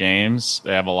winnable games.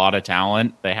 They have a lot of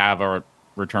talent. They have a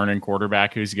returning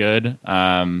quarterback who's good.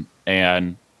 And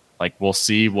we'll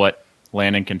see what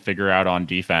Lanning can figure out on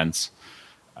defense.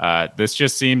 This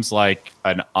just seems like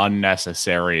an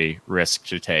unnecessary risk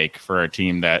to take for a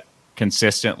team that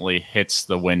consistently hits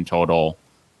the win total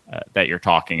that you're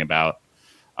talking about.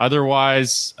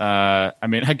 Otherwise, I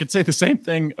could say the same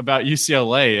thing about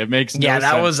UCLA. It makes no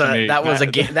sense to me. That was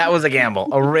a gamble,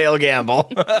 a real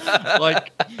gamble.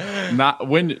 Not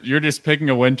when you're just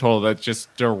picking a win total that's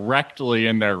just directly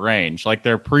in their range. Like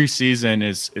their preseason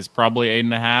is probably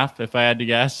 8.5, if I had to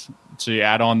guess. So you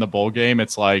add on the bowl game,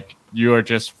 it's like you are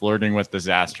just flirting with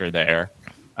disaster there.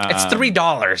 It's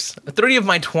 $3. 30 of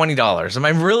my $20. Am I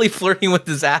really flirting with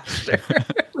disaster?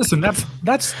 Listen,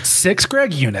 that's 6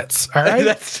 Greg units. All right,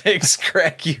 that's 6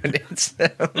 Greg units.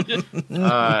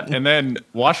 And then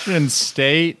Washington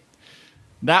State.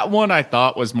 That one I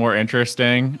thought was more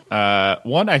interesting.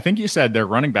 I think you said their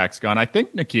running back's gone. I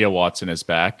think Nakia Watson is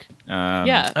back.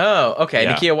 Yeah. Oh, okay.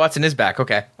 Yeah. Nakia Watson is back.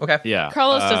 Okay. Yeah.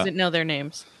 Carlos doesn't know their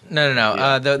names. No.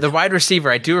 Yeah. The wide receiver.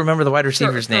 I do remember the wide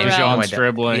receiver's name. John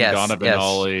Stribling, yes, Donovan yes.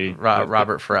 Ollie,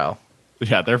 Robert Farrell.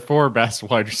 Yeah, their 4 best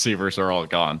wide receivers are all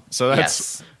gone. So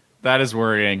that is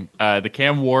worrying. The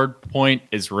Cam Ward point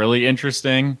is really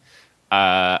interesting.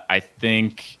 I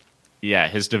think,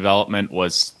 his development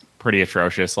was pretty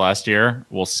atrocious last year.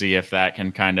 We'll see if that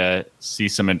can kind of see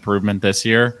some improvement this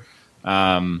year.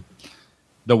 The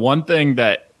one thing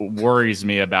that worries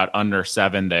me about under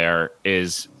 7 there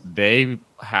is they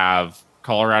have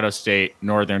Colorado State,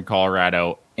 Northern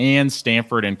Colorado, and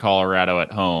Stanford and Colorado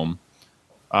at home,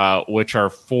 which are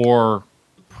 4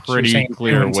 pretty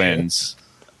clear wins.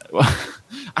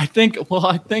 I think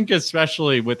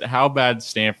especially with how bad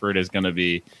Stanford is going to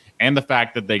be and the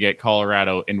fact that they get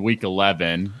Colorado in week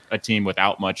 11, a team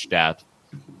without much depth,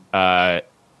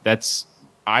 that's,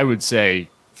 I would say,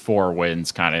 4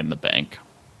 wins kind of in the bank.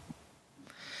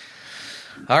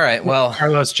 All right. Well,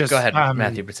 Carlos, just go ahead,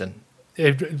 Matthew Britson.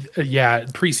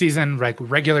 Preseason,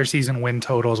 regular season win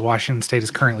totals. Washington State is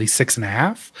currently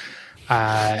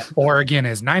 6.5. Oregon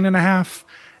is 9.5.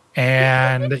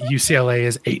 And UCLA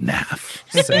is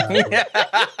 8.5. So.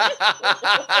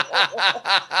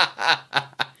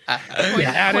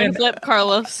 Coin flip,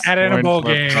 Carlos. Add in a bowl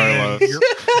game. Carlos.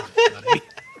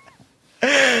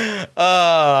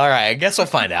 All right. I guess we'll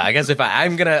find out. I guess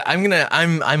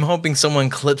I'm hoping someone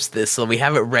clips this so we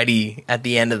have it ready at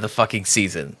the end of the fucking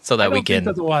season so that we can. I don't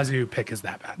think that the Wazoo pick is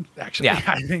that bad. Actually, Yeah.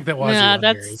 I think that Wazoo. Yeah,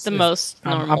 that's the most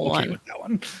normal I'm okay one. with that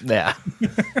one. Yeah.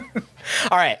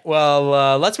 All right.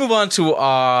 Well, let's move on to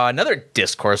another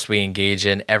discourse we engage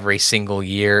in every single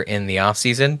year in the off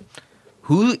season.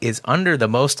 who is under the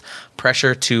most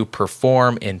pressure to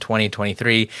perform in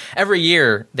 2023. Every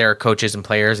year, there are coaches and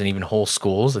players and even whole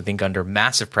schools, I think, under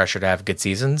massive pressure to have good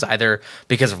seasons, either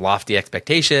because of lofty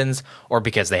expectations or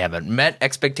because they haven't met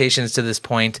expectations to this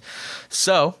point.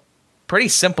 So, pretty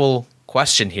simple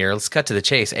question here. Let's cut to the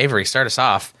chase. Avery, start us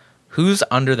off. Who's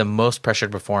under the most pressure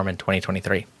to perform in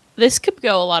 2023? This could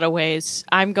go a lot of ways.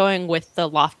 I'm going with the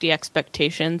lofty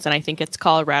expectations, and I think it's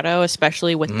Colorado,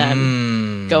 especially with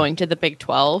them going to the Big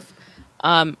 12.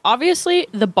 Obviously,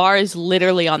 the bar is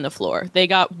literally on the floor. They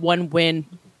got one win,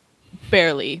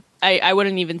 barely. I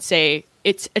wouldn't even say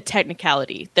it's a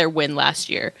technicality, their win last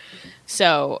year.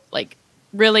 So, like,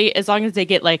 really, as long as they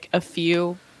get, like, a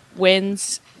few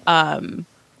wins, Deion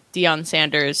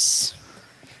Sanders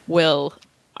will,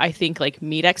 I think, like,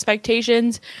 meet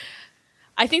expectations.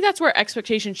 I think that's where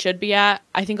expectations should be at.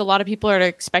 I think a lot of people are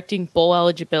expecting bowl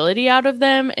eligibility out of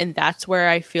them, and that's where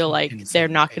I feel like they're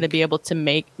not going to be able to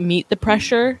meet the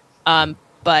pressure.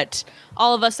 But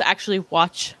all of us that actually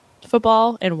watch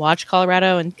football and watch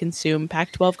Colorado and consume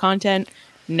Pac-12 content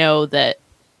know that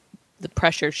the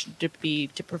pressure should be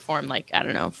to perform, like, I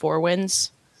don't know, 4 wins.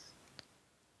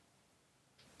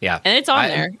 Yeah. And it's on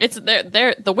there. It's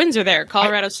there. The wins are there.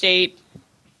 Colorado State,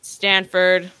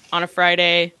 Stanford on a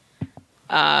Friday.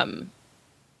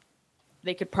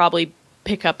 They could probably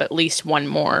pick up at least one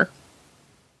more.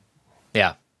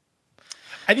 Yeah.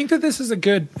 I think that this is a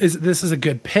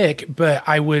good pick, but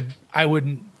I would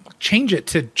change it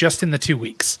to just in the 2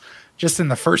 weeks. Just in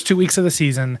the first 2 weeks of the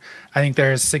season, I think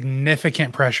there is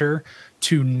significant pressure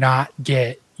to not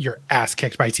get your ass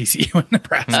kicked by TCU in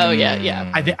Nebraska. Oh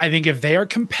yeah. I think if they are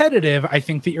competitive, I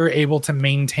think that you're able to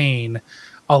maintain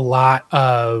a lot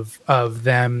of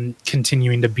them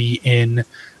continuing to be in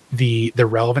the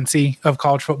relevancy of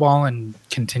college football and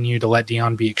continue to let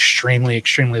Deion be extremely,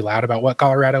 extremely loud about what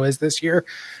Colorado is this year.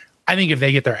 I think if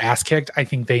they get their ass kicked, I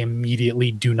think they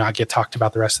immediately do not get talked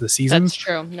about the rest of the season. That's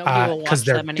true. Nobody will watch because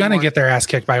they're going to get their ass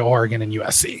kicked by Oregon and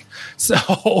USC.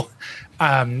 So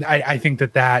I think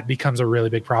that becomes a really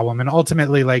big problem. And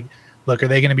ultimately, like, look, are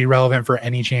they going to be relevant for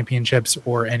any championships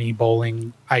or any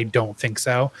bowling? I don't think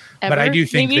so. Ever? But I do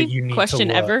think Maybe? that you need Question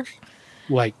to look, ever?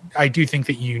 like, I do think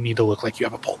that you need to look like you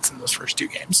have a pulse in those first 2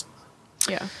 games.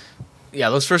 Yeah. Yeah,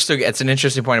 those first 2, it's an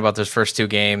interesting point about those first 2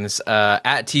 games.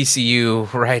 At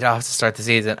TCU, right off to start the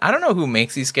season. I don't know who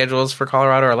makes these schedules for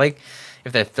Colorado, or like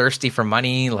if they're thirsty for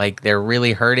money, like they're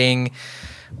really hurting.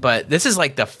 But this is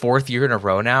like the 4th year in a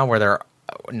row now where their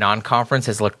non-conference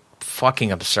has looked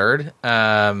fucking absurd.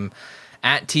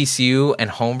 At TCU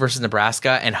and home versus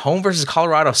Nebraska and home versus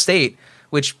Colorado State,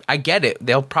 which I get it.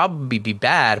 They'll probably be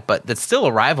bad, but that's still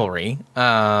a rivalry.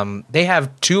 They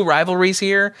have 2 rivalries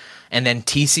here, and then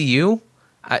TCU,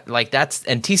 and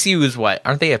TCU is what?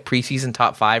 Aren't they a preseason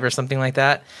top 5 or something like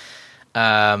that?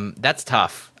 That's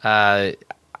tough. I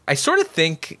sort of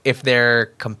think if they're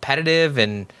competitive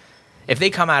and if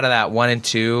they come out of that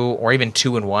 1-2 or even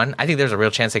 2-1, I think there's a real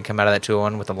chance they come out of that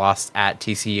 2-1 with a loss at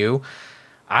TCU.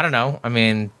 I don't know. I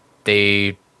mean,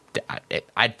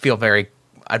 I'd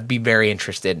be very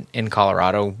interested in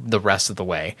Colorado the rest of the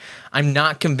way. I'm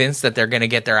not convinced that they're going to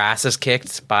get their asses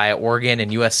kicked by Oregon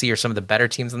and USC or some of the better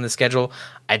teams on the schedule.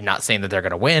 I'm not saying that they're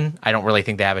going to win. I don't really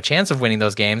think they have a chance of winning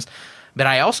those games. But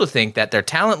I also think that their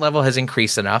talent level has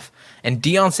increased enough, and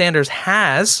Deion Sanders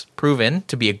has proven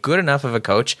to be a good enough of a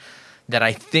coach that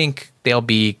I think they'll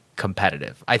be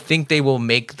competitive. I think they will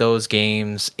make those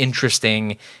games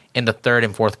interesting in the 3rd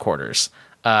and 4th quarters.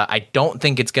 I don't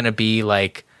think it's going to be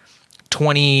like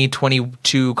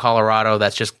 2022 Colorado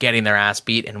that's just getting their ass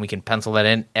beat and we can pencil that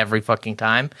in every fucking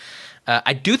time.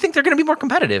 I do think they're going to be more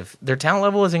competitive. Their talent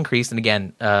level has increased. And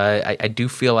again, I do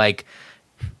feel like,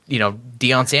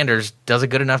 Deion Sanders does a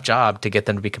good enough job to get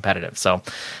them to be competitive. So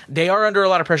they are under a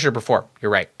lot of pressure to perform.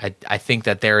 You're right. I think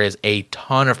that there is a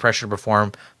ton of pressure to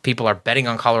perform. People are betting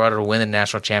on Colorado to win the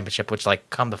national championship, which, like,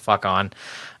 come the fuck on.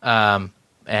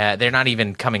 They're not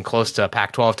even coming close to a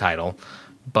Pac-12 title.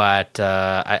 But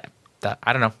I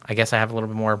don't know. I guess I have a little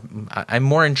bit more. I'm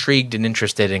more intrigued and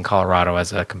interested in Colorado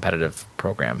as a competitive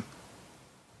program.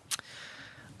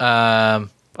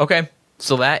 Okay.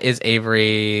 So that is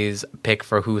Avery's pick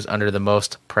for who's under the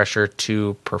most pressure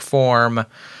to perform.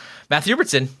 Matthew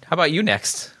Hubertson, how about you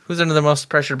next? Who's under the most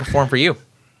pressure to perform for you?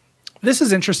 This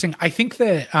is interesting. I think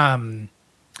that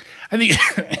I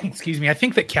think, excuse me, I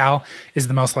think that Cal is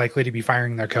the most likely to be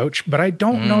firing their coach, but I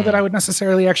don't know that I would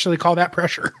necessarily actually call that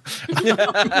pressure.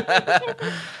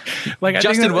 Like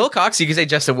Justin Wilcox, you could say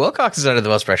Justin Wilcox is under the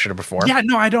most pressure to perform. Yeah,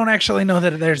 no, I don't actually know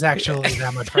that there's actually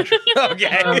that much pressure.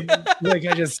 Okay. Like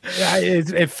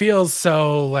it feels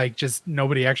so like just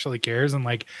nobody actually cares, and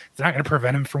like it's not going to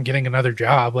prevent him from getting another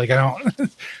job. Like I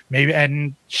don't maybe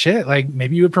and shit. Like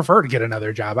maybe you would prefer to get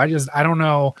another job. I don't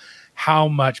know how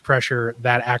much pressure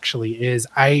that actually is.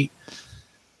 I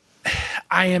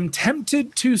am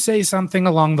tempted to say something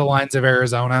along the lines of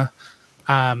Arizona.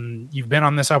 You've been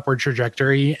on this upward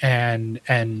trajectory, and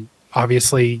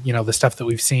obviously, you know, the stuff that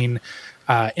we've seen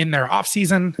in their off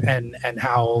season, and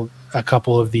how a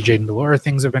couple of the Jaden Delora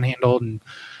things have been handled. And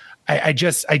I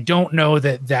don't know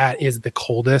that is the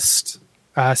coldest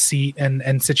seat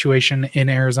and situation in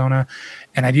Arizona.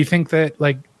 And I do think that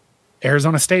like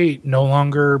Arizona State no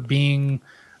longer being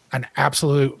an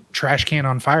absolute trash can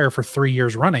on fire for 3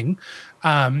 years running,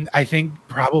 I think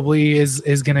probably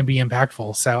is going to be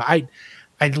impactful. So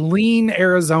I'd lean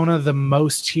Arizona the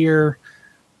most here,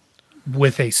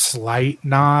 with a slight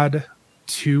nod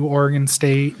to Oregon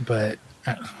State, but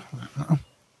I don't know.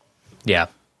 Yeah.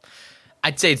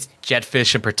 I'd say it's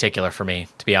Jetfish in particular for me,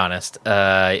 to be honest.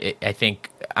 I think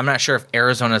I'm not sure if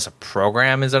Arizona as a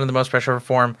program is under the most pressure to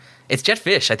perform. It's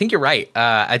Jetfish. I think you're right.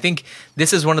 I think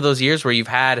this is one of those years where you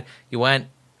barely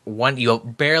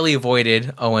avoided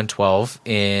 0-12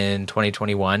 in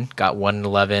 2021, got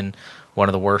 1-11, one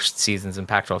of the worst seasons in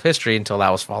Pac-12 history, until that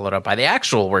was followed up by the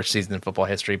actual worst season in football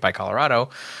history by Colorado.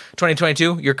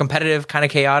 2022, you're competitive, kind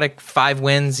of chaotic, 5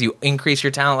 wins, you increase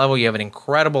your talent level, you have an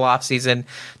incredible offseason.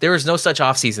 There was no such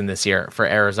offseason this year for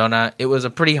Arizona. It was a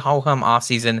pretty ho-hum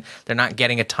offseason. They're not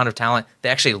getting a ton of talent. They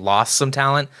actually lost some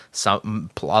talent, a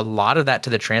lot of that to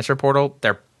the transfer portal.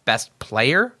 Their best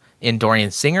player in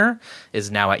Dorian Singer is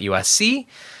now at USC.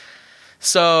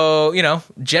 So, you know,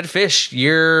 Jetfish,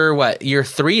 year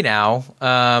 3 now.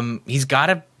 He's got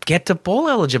to get to bowl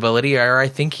eligibility, or I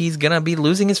think he's going to be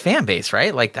losing his fan base,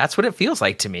 right? Like, that's what it feels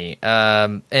like to me.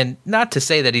 And not to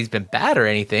say that he's been bad or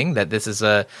anything, that this is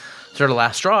a sort of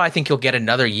last straw. I think he'll get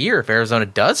another year if Arizona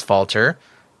does falter,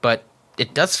 but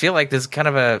it does feel like this is kind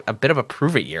of a bit of a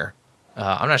prove-it year.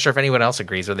 I'm not sure if anyone else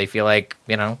agrees, or they feel like,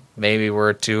 you know, maybe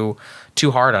we're too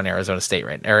hard on Arizona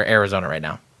right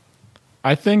now.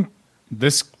 I think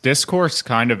this discourse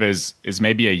kind of is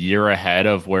maybe a year ahead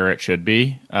of where it should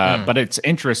be, but it's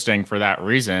interesting for that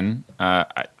reason.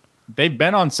 They've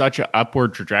been on such an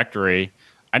upward trajectory.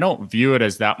 I don't view it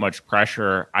as that much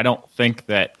pressure. I don't think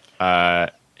that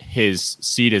his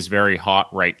seat is very hot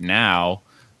right now,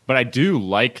 but I do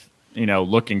like, you know,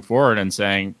 looking forward and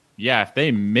saying, yeah, if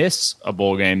they miss a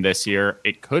bowl game this year,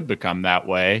 it could become that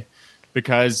way,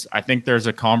 because I think there's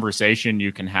a conversation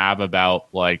you can have about,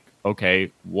 like,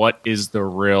 okay, what is the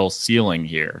real ceiling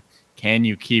here? Can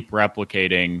you keep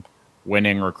replicating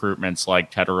winning recruitments like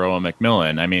Teteroa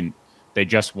McMillan? I mean, they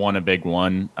just won a big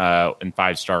one in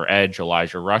 5-star edge,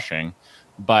 Elijah Rushing.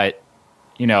 But,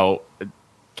 you know,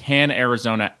 can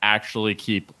Arizona actually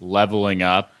keep leveling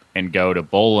up and go to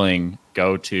bowling,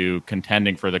 go to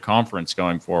contending for the conference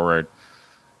going forward?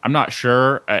 I'm not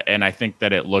sure, and I think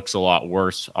that it looks a lot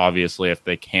worse, obviously, if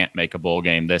they can't make a bowl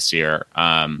game this year.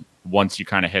 Once you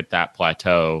kind of hit that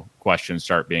plateau, questions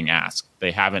start being asked.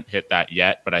 They haven't hit that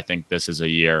yet, but I think this is a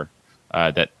year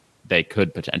that they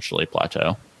could potentially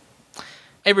plateau.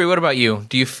 Avery, what about you?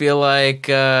 Do you feel like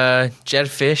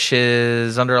Jetfish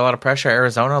is under a lot of pressure?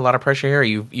 Arizona, a lot of pressure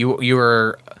here?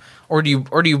 Or do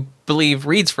you believe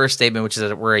Reed's first statement, which is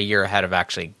that we're a year ahead of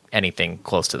actually anything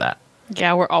close to that?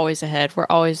 Yeah, we're always ahead. We're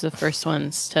always the first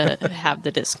ones to have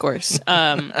the discourse.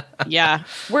 Yeah,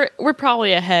 we're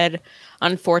probably ahead.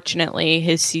 Unfortunately,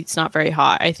 his seat's not very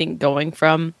hot. I think going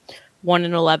from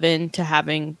 1-11 to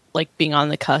having, like, being on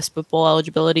the cusp of bowl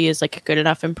eligibility is like a good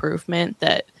enough improvement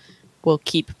that will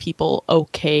keep people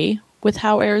okay with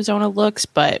how Arizona looks.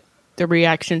 But the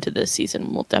reaction to this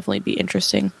season will definitely be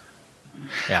interesting.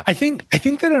 Yeah, I think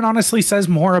that it honestly says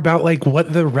more about like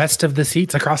what the rest of the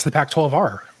seats across the Pac-12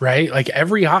 are, right? Like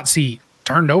every hot seat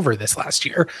turned over this last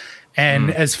year.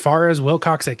 And as far as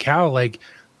Wilcox at Cal, like,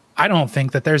 I don't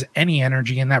think that there's any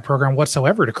energy in that program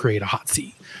whatsoever to create a hot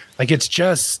seat. Like it's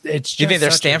just you think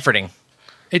they're Stanfording?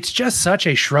 It's just such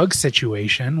a shrug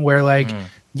situation where, like,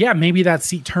 yeah, maybe that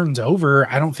seat turns over.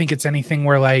 I don't think it's anything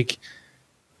where like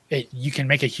you can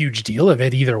make a huge deal of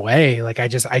it either way. Like I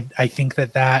think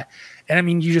that, and I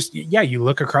mean, you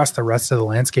look across the rest of the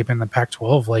landscape in the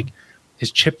Pac-12, like, is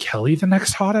Chip Kelly the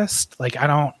next hottest? Like, I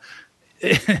don't,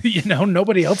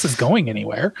 nobody else is going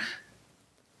anywhere.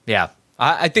 Yeah.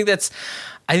 I think that's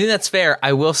fair.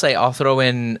 I will say I'll throw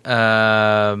in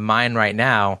mine right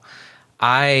now.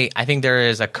 I think there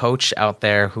is a coach out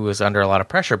there who is under a lot of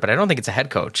pressure, but I don't think it's a head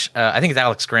coach. I think it's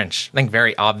Alex Grinch. I think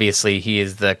very obviously he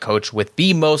is the coach with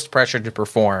the most pressure to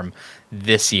perform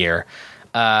this year.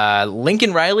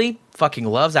 Lincoln Riley fucking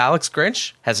loves Alex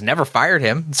Grinch, has never fired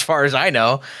him as far as I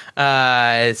know.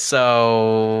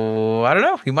 So I don't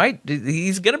know.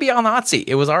 He's going to be on the hot seat.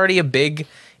 It was already a big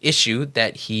issue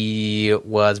that he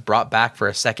was brought back for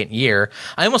a second year.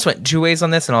 I almost went two ways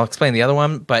on this, and I'll explain the other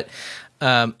one, but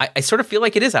I sort of feel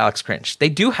like it is Alex Grinch. They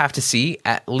do have to see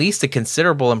at least a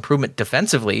considerable improvement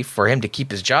defensively for him to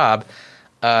keep his job.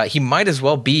 He might as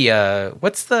well be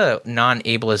what's the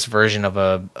non-ableist version of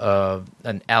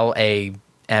an LAME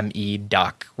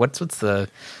duck? What's the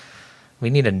we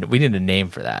need a name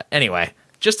for that. Anyway,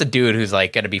 just a dude who's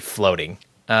like going to be floating.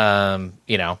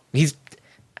 He's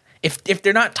if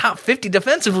they're not top 50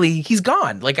 defensively, he's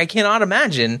gone. Like I cannot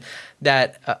imagine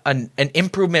that an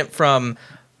improvement from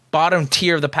bottom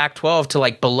tier of the Pac-12 to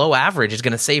like below average is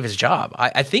going to save his job.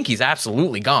 I think he's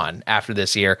absolutely gone after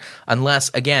this year, unless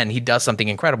again he does something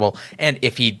incredible. And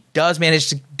if he does manage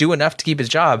to do enough to keep his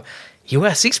job,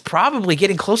 USC's probably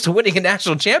getting close to winning a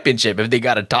national championship if they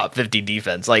got a top 50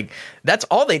 defense. Like that's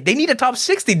all they need a top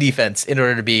 60 defense in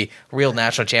order to be real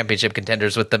national championship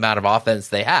contenders with the amount of offense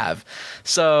they have.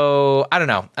 So I don't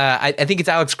know. I think it's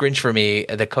Alex Grinch for me,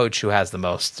 the coach who has the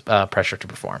most pressure to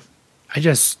perform.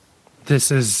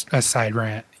 This is a side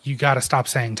rant. You got to stop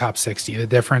saying top 60. The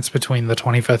difference between the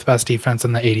 25th best defense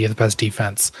and the 80th best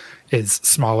defense is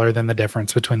smaller than the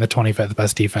difference between the 25th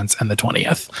best defense and the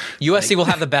 20th. USC will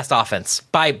have the best offense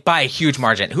by a huge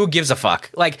margin. Who gives a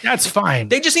fuck? Like that's fine.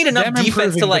 They just need enough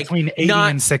defense to like between 80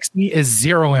 and 60 is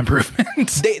zero improvement.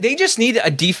 They just need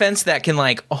a defense that can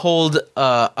like hold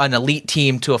an elite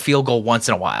team to a field goal once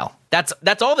in a while.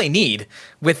 That's all they need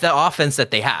with the offense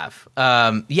that they have.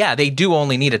 They do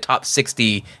only need a top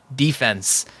 60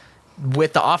 defense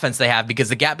with the offense they have because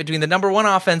the gap between the number 1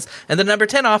 offense and the number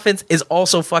 10 offense is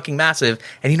also fucking massive.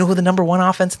 And you know who the number 1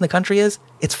 offense in the country is?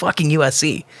 It's fucking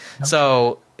USC. Okay.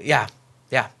 So, yeah.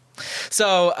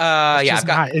 So,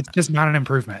 it's just not an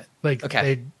improvement. Like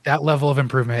that level of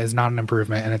improvement is not an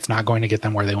improvement, and it's not going to get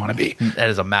them where they want to be. That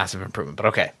is a massive improvement, but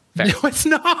okay. Fair. No, it's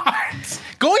not.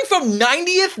 Going from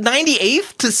 90th,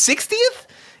 98th to 60th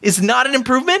is not an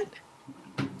improvement?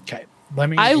 Okay.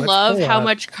 I love how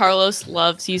much Carlos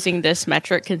loves using this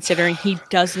metric, considering he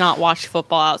does not watch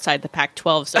football outside the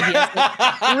Pac-12, so he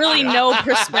has really no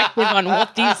perspective on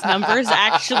what these numbers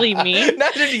actually mean.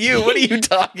 Neither do you. What are you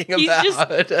talking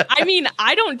about?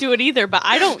 I don't do it either, but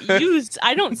I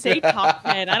don't say top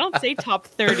 10. I don't say top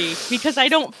 30 because I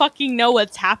don't fucking know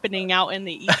what's happening out in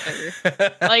the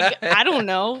ether. Like, I don't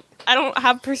know. I don't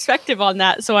have perspective on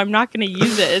that, so I'm not going to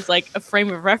use it as like a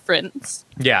frame of reference.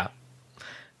 Yeah.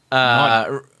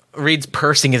 Reed's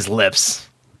pursing his lips.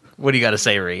 What do you got to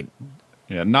say, Reed?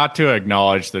 Yeah, not to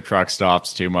acknowledge the truck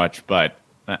stops too much, but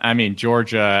I mean,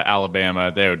 Georgia,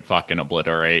 Alabama, they would fucking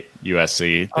obliterate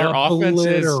USC. Their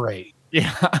offenses,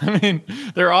 yeah, I mean,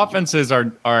 their offenses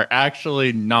are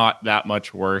actually not that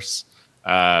much worse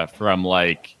from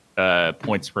like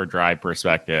points per drive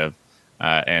perspective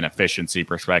and efficiency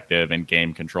perspective and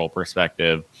game control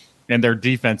perspective, and their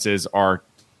defenses are.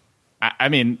 I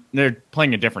mean, they're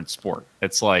playing a different sport.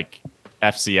 It's like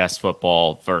FCS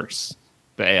football versus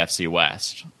the AFC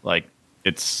West. Like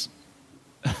it's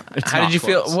How did you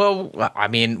feel? Well, I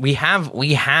mean, we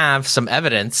have some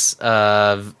evidence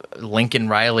of Lincoln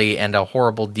Riley and a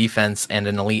horrible defense and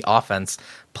an elite offense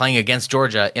playing against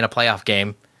Georgia in a playoff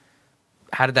game.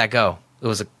 How did that go?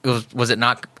 Was it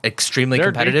not extremely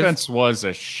competitive? Their defense was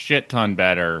a shit ton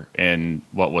better in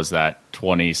what was that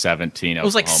 2017? It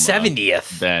was like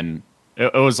 70th. Then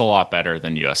it was a lot better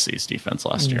than USC's defense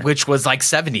last year, which was like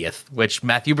 70th. Which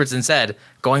Matt Hubertson said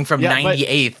going from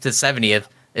 98th to 70th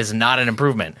is not an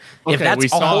improvement. Okay, if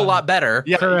that's a whole lot better,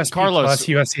 yeah. Carlos,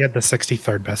 USC had the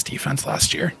 63rd best defense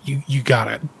last year. You got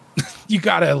it. You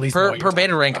got to at least per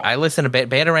Beta Rank. I listen to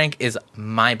Beta Rank is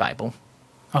my Bible,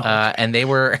 and they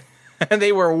were. And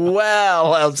they were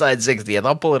well outside 60th.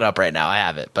 I'll pull it up right now. I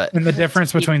have it. And the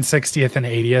difference between 60th and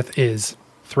 80th is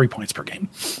 3 points per game.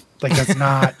 Like that's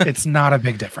not. It's not a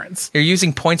big difference. You're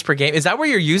using points per game. Is that what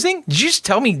you're using? Did you just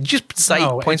tell me? Did you just cite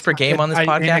points per game on this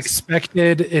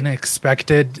podcast? An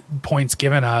expected points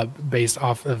given up based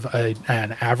off of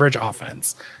an average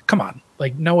offense. Come on,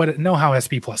 like know how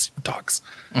SP Plus talks.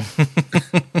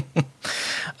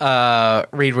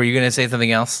 Reed, were you going to say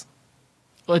something else?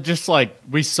 Just like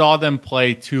we saw them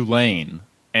play Tulane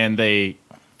and they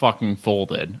fucking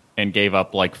folded and gave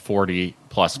up like 40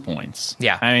 plus points.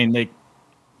 Yeah. I mean, they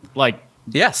like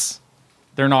Yes.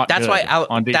 They're not. That's good why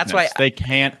on defense. that's why they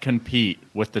can't compete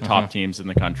with the top teams in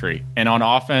the country. And on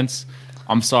offense,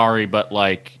 I'm sorry, but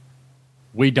like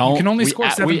we don't. You can only we score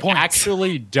a- 7 we points.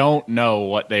 actually don't know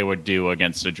what they would do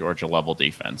against a Georgia level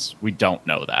defense. We don't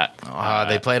know that.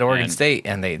 they played Oregon and- State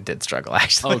and they did struggle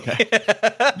actually. Okay.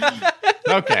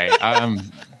 Okay.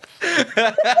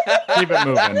 Keep it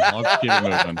moving. Let's keep it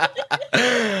moving.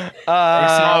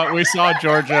 We saw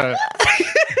Georgia.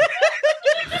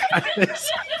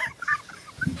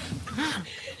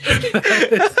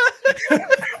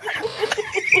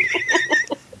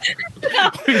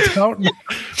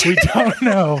 we don't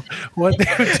know what they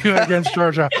would do against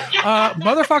Georgia.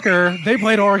 Motherfucker, they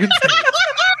played Oregon State.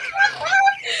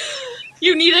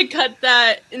 You need to cut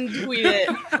that and tweet it.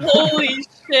 Holy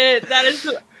shit. That is.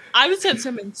 I've said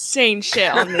some insane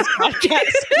shit on this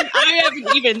podcast. I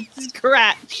haven't even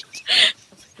scratched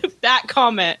that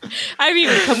comment. I haven't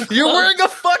even come close. You're wearing a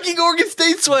fucking Oregon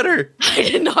State sweater. I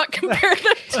did not compare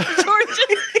them to Georgia.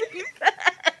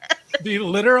 The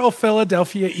literal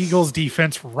Philadelphia Eagles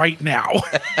defense right now.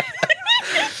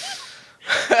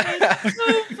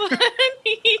 So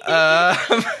funny.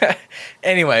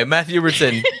 Anyway, Matthew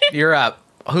Hubertson, you're up.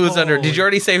 Who's under? Did you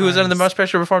already say who's under the most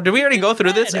pressure to perform? Did we already go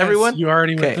through this, everyone? You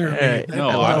already went Okay, through. all right.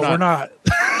 No, I'm we're not.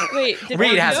 Wait, did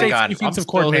Reed we has go? to go. Defensive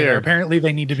still coordinator. here. Apparently,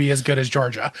 they need to be as good as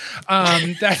Georgia.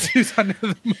 That's who's under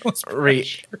the most Reed.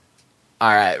 pressure.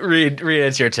 All right, Reed,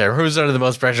 it's your turn. Who's under the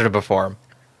most pressure to perform?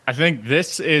 I think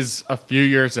this is a few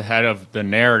years ahead of the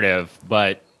narrative,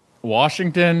 but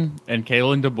Washington and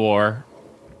Kalen DeBoer,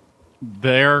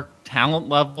 their talent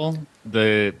level,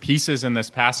 the pieces in this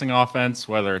passing offense,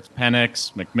 whether it's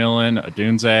Penix, McMillan,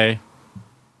 Odunze,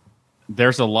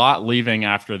 there's a lot leaving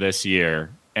after this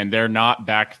year, and they're not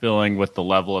backfilling with the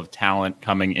level of talent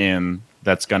coming in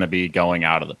that's going to be going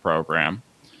out of the program.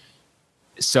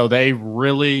 So they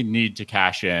really need to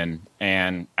cash in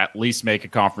and at least make a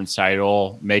conference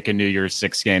title, make a New Year's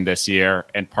Six game this year,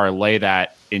 and parlay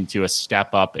that into a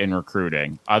step up in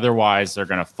recruiting. Otherwise, they're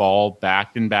going to fall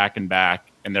back and back and back,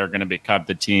 and they're going to become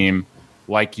the team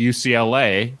like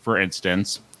UCLA, for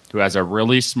instance, who has a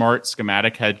really smart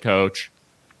schematic head coach,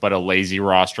 but a lazy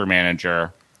roster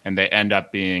manager, and they end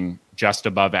up being just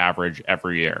above average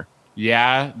every year.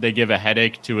 Yeah, they give a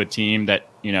headache to a team that,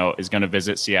 is going to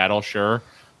visit Seattle, sure.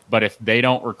 But if they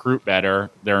don't recruit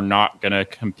better, they're not going to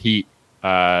compete,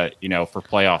 for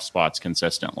playoff spots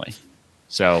consistently.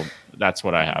 So that's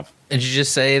what I have. Did you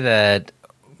just say that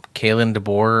Kalen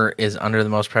DeBoer is under the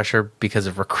most pressure because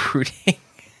of recruiting?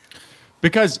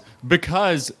 Because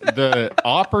the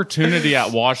opportunity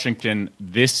at Washington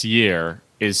this year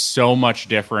is so much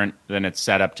different than it's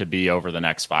set up to be over the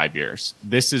next 5 years.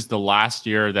 This is the last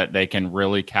year that they can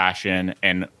really cash in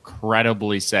and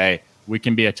credibly say, we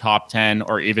can be a top 10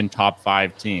 or even top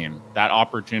 5 team. That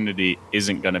opportunity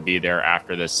isn't going to be there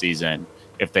after this season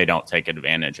if they don't take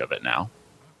advantage of it now.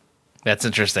 That's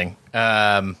interesting.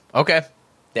 Okay.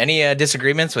 Any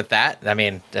disagreements with that? I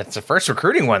mean, that's the first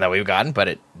recruiting one that we've gotten,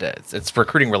 but it's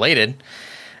recruiting related.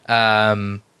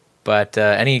 But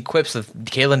any quips with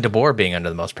Kalen DeBoer being under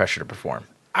the most pressure to perform?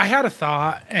 I had a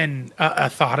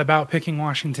thought about picking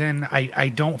Washington. I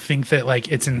don't think that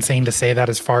it's insane to say that,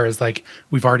 as far as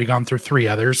we've already gone through 3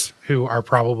 others who are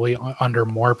probably under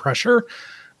more pressure.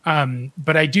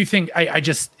 But I do think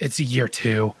it's a year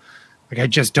 2. I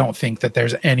just don't think that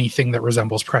there's anything that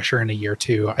resembles pressure in a year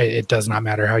 2. It does not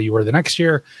matter how you were the next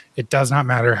year. It does not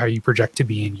matter how you project to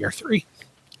be in year 3.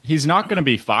 He's not going to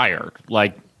be fired.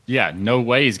 Yeah, no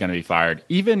way he's going to be fired.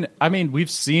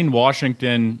 We've seen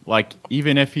Washington,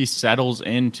 even if he settles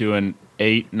into an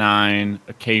 8-9,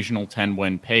 occasional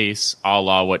 10-win pace, a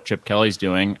la what Chip Kelly's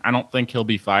doing, I don't think he'll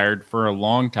be fired for a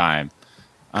long time.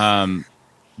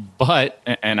 But,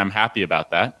 and I'm happy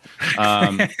about that.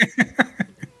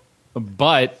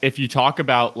 But if you talk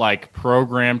about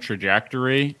program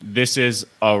trajectory, this is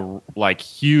a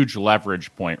huge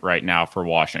leverage point right now for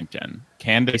Washington.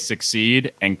 Can they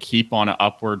succeed and keep on an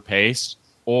upward pace,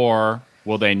 or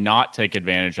will they not take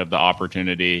advantage of the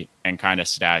opportunity and kind of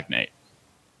stagnate?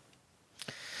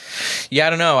 Yeah, I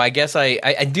don't know. I guess I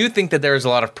do think that there's a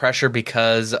lot of pressure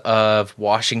because of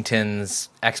Washington's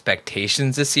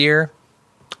expectations this year.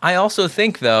 I also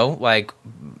think, though,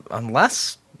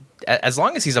 as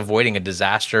long as he's avoiding a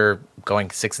disaster, going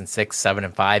 6-6,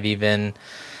 7-5 even,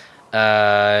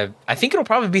 I think it'll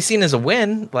probably be seen as a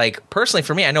win. Personally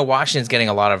for me, I know Washington's getting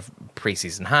a lot of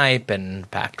preseason hype and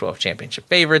Pac-12 championship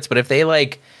favorites, but if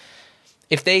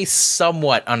they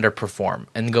somewhat underperform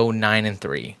and go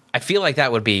 9-3, I feel like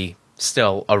that would be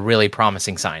still a really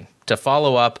promising sign to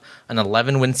follow up an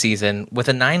 11-win season with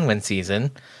a 9-win season.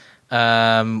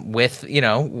 with,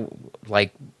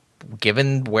 like,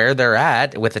 given where they're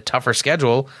at with a tougher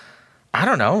schedule, I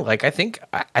don't know. Like, I think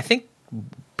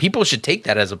people should take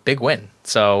that as a big win.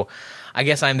 So I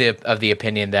guess I'm of the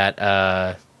opinion that,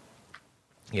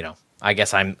 I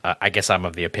guess I'm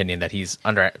of the opinion that he's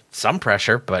under some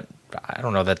pressure, but I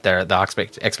don't know that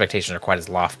the expectations are quite as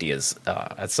lofty as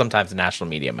sometimes the national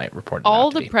media might report.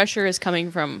 All the pressure is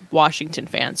coming from Washington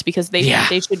fans because they think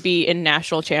they should be in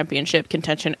national championship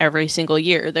contention every single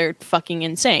year. They're fucking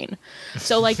insane.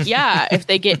 So, like, yeah, if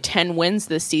they get 10 wins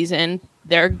this season,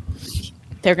 they're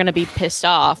going to be pissed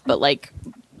off. But, like,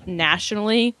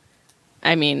 nationally,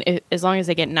 I mean, as long as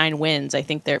they get 9 wins, I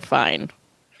think they're fine.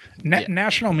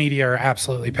 National media are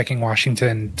absolutely picking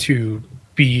Washington to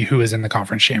be who is in the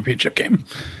conference championship game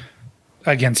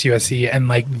against USC, and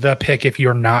like the pick if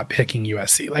you're not picking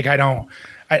USC. Like,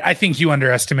 I think you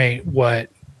underestimate what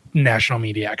national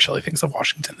media actually thinks of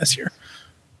Washington this year.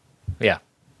 Yeah,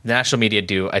 national media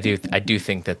do. I do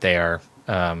think that they are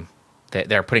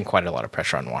they're putting quite a lot of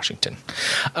pressure on Washington.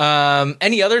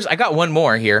 Any others? I got one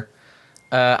more here.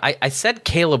 I said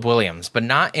Caleb Williams, but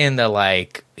not in the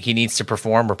like he needs to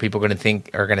perform or people are going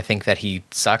to think that he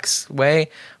sucks way,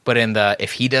 but in the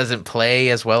if he doesn't play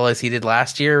as well as he did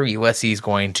last year, USC is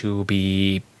going to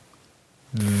be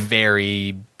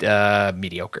very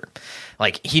mediocre.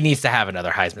 Like, he needs to have another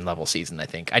Heisman level season, I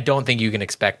think. I don't think you can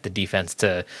expect the defense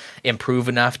to improve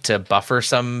enough to buffer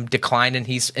some decline in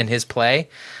his play.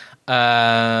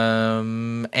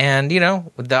 And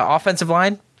the offensive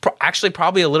line actually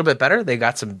probably a little bit better. They've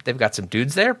got some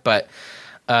dudes there, but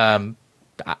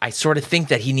I sort of think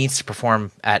that he needs to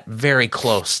perform at very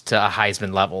close to a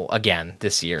Heisman level again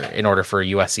this year in order for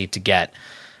USC to get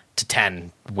to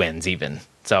 10 wins even.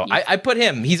 So I put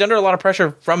him. He's under a lot of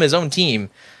pressure from his own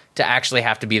team to actually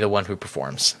have to be the one who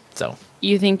performs. So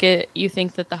you think that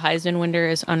the Heisman winner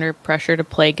is under pressure to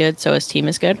play good, so his team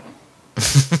is good?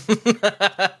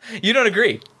 You don't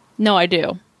agree? No, I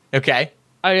do. Okay.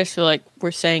 I just feel like we're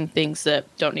saying things that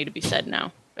don't need to be said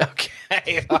now.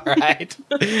 Okay, all right.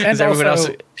 And everyone else?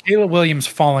 Caleb Williams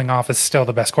falling off is still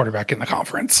the best quarterback in the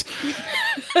conference.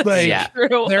 Like,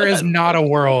 there is not a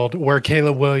world where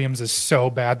Caleb Williams is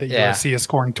so bad that USC is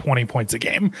scoring 20 points a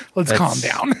game. Let's calm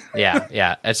down.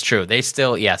 yeah, that's true. They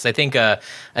still, yes, I think a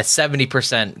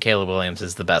 70% Caleb Williams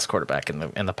is the best quarterback in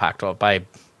the Pac-12 by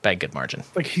a good margin.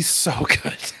 Like, he's so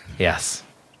good. Yes.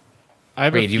 I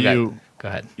have Reed, a few. Go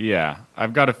ahead. Yeah,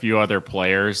 I've got a few other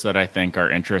players that I think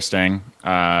are interesting.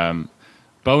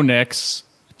 Bo Nix,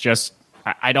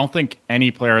 I don't think any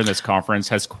player in this conference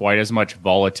has quite as much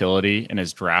volatility in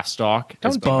his draft stock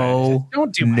as Bo.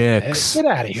 Don't do Nix. Get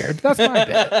out of here. That's my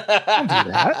bit. Don't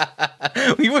do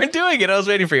that. We weren't doing it. I was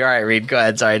waiting for you. All right, Reed, go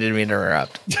ahead. Sorry, I didn't mean to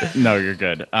interrupt. No, you're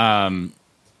good.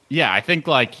 Yeah, I think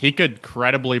like he could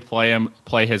credibly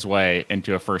play his way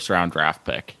into a first round draft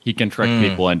pick. He can trick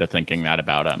people into thinking that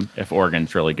about him if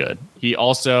Oregon's really good. He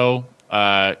also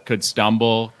could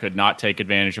stumble, could not take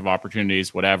advantage of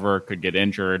opportunities, whatever, could get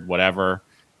injured, whatever,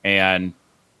 and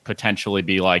potentially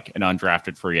be like an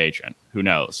undrafted free agent. Who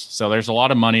knows? So there's a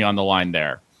lot of money on the line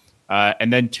there.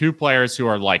 And then 2 players who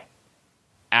are like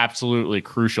absolutely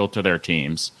crucial to their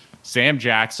teams. Sam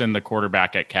Jackson, the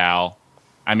quarterback at Cal.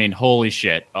 I mean, holy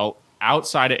shit.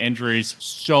 Outside of injuries,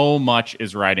 so much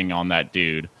is riding on that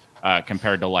dude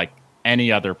compared to like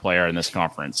any other player in this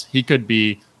conference. He could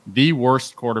be the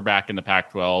worst quarterback in the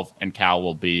Pac-12, and Cal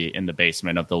will be in the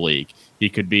basement of the league. He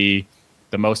could be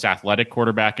the most athletic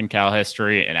quarterback in Cal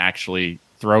history and actually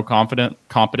throw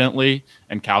competently,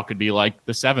 and Cal could be like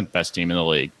the 7th best team in the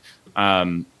league.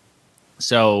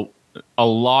 So a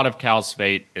lot of Cal's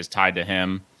fate is tied to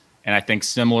him. And I think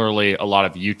similarly, a lot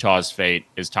of Utah's fate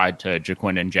is tied to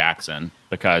Jaquindon Jackson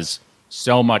because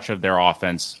so much of their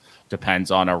offense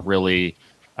depends on a really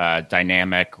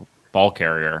dynamic ball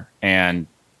carrier. And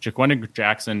Jaquindon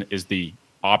Jackson is the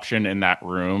option in that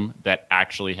room that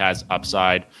actually has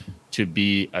upside to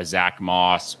be a Zach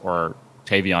Moss or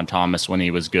Tavion Thomas when he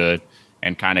was good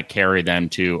and kind of carry them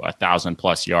to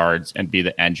 1,000+ yards and be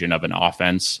the engine of an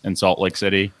offense in Salt Lake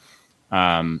City.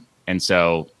 And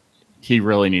so he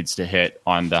really needs to hit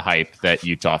on the hype that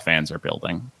Utah fans are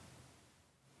building.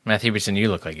 Matthew Huberson, you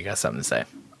look like you got something to say.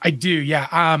 I do,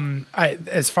 yeah.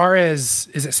 As far as,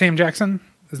 is it Sam Jackson?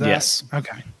 Is that, yes.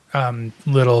 Okay.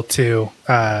 Little to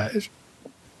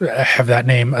have that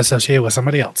name associated with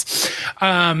somebody else.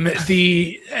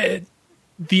 The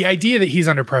idea that he's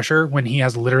under pressure when he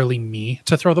has literally me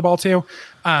to throw the ball to,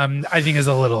 I think is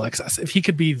a little excessive. He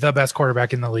could be the best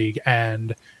quarterback in the league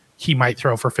and he might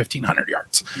throw for 1,500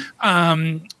 yards.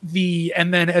 And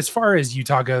then as far as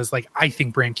Utah goes, like I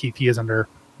think Brant Kuithe is under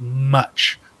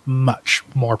much much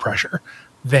more pressure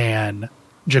than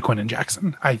Jaquin and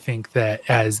Jackson. I think that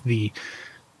as the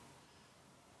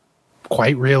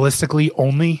quite realistically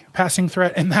only passing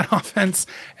threat in that offense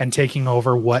and taking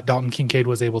over what Dalton Kincaid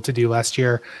was able to do last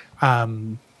year,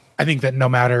 I think that no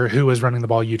matter who is running the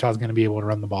ball, Utah's going to be able to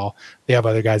run the ball. They have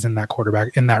other guys in that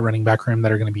quarterback, in that running back room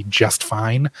that are going to be just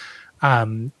fine.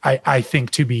 I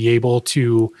think to be able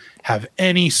to have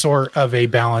any sort of a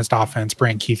balanced offense,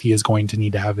 Brant Kuithe is going to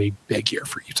need to have a big year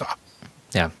for Utah.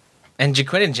 Yeah. And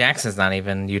Jaquin Jackson's not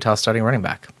even Utah's starting running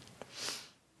back.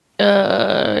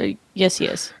 Yes, he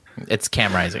is. It's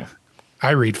Cam Rising.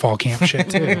 I read fall camp shit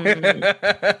too.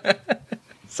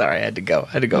 Sorry, I had to go.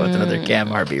 with another Cam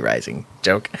RB Rising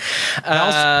joke.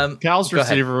 Cal's go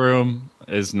ahead. receiver room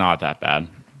is not that bad.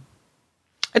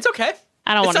 It's okay.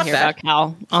 I don't It's want to not hear bad. about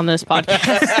Cal on this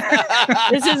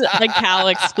podcast. This is a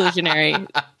Cal exclusionary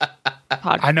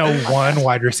podcast. I know one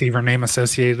wide receiver name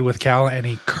associated with Cal, and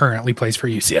he currently plays for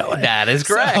UCLA. That is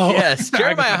correct. So- Yes.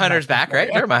 Jeremiah Hunter's back,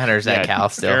 right? Jeremiah Hunter's at Cal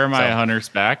still. Jeremiah so. Hunter's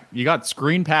back. You got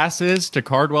screen passes to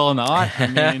Cardwell and Ott. I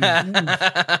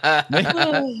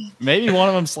mean, maybe one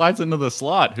of them slides into the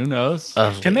slot. Who knows?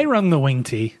 Can they run the wing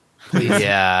tee?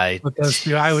 Yeah. With those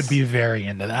two, I would be very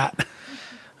into that.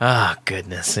 Oh,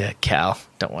 goodness. Yeah, Cal.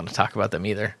 Don't want to talk about them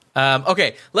either.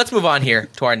 Okay, let's move on here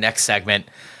to our next segment.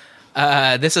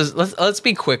 Let's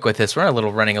be quick with this. We're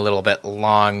running a little bit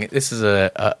long. This is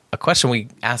a question we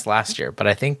asked last year, but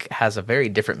I think has a very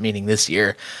different meaning this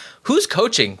year. Who's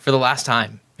coaching for the last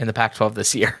time in the Pac-12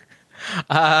 this year?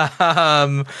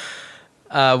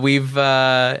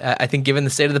 I think given the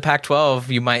state of the Pac-12,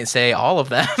 you might say all of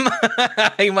them.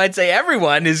 You might say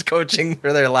everyone is coaching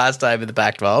for their last time in the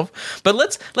Pac-12. But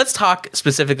let's talk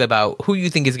specifically about who you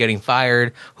think is getting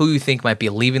fired, who you think might be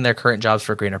leaving their current jobs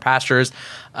for greener pastures,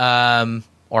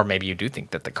 or maybe you do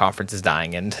think that the conference is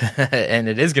dying and and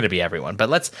it is going to be everyone. But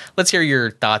let's hear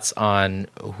your thoughts on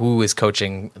who is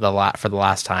coaching for the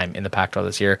last time in the Pac-12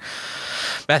 this year.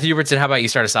 Matthew Hubertson, how about you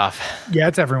start us off? Yeah,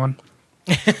 it's everyone.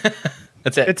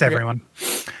 That's it. It's everyone.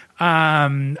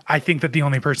 I think that the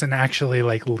only person actually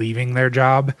like leaving their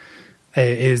job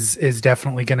is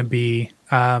definitely going to be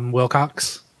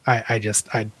Wilcox.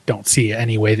 I don't see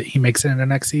any way that he makes it into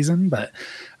next season, but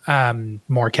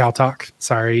more Cal talk.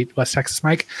 Sorry, West Texas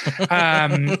Mike.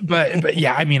 But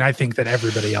yeah, I mean, I think that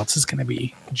everybody else is going to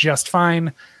be just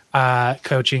fine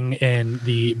coaching in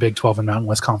the Big 12 and Mountain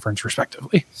West Conference,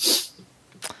 respectively.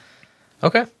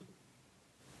 Okay.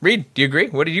 Reed, do you agree?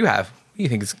 What did you have? Who do you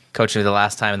think is coaching for the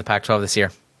last time in the Pac-12 this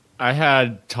year? I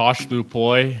had Tosh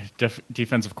Lupoy,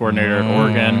 defensive coordinator at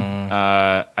Oregon.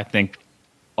 I think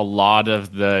a lot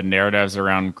of the narratives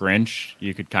around Grinch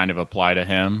you could kind of apply to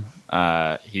him.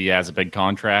 He has a big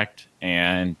contract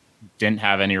and didn't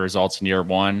have any results in year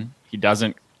one. He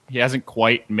hasn't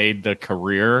quite made the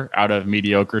career out of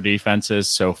mediocre defenses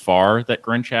so far that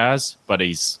Grinch has, but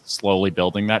he's slowly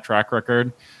building that track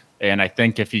record. And I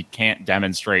think if he can't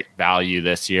demonstrate value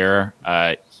this year,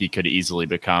 he could easily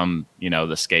become,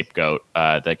 the scapegoat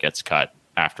that gets cut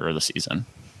after the season.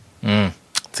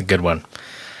 It's a good one.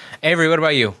 Avery, what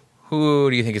about you? Who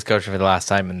do you think is coaching for the last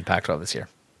time in the Pac-12 this year?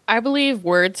 I believe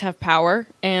words have power,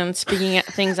 and speaking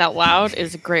things out loud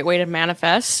is a great way to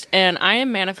manifest. And I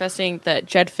am manifesting that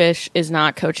Jed Fish is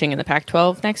not coaching in the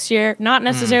Pac-12 next year. Not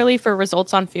necessarily for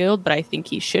results on field, but I think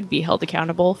he should be held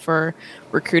accountable for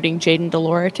recruiting Jaden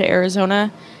Delora to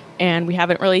Arizona. And we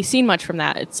haven't really seen much from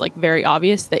that. It's like very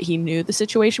obvious that he knew the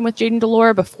situation with Jaden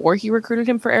Delora before he recruited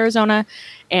him for Arizona.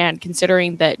 And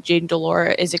considering that Jaden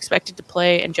Delora is expected to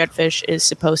play and Jed Fish is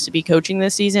supposed to be coaching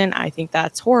this season, I think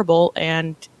that's horrible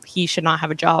and he should not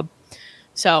have a job.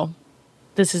 So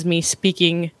this is me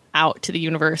speaking out to the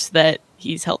universe that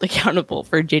he's held accountable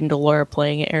for Jaden Delora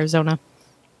playing at Arizona.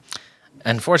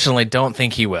 Unfortunately, don't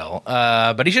think he will,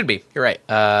 but he should be. You're right.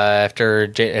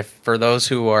 For those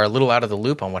who are a little out of the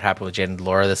loop on what happened with Jaden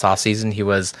Delora this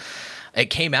offseason, it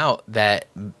came out that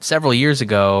several years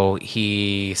ago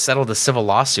he settled a civil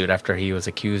lawsuit after he was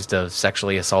accused of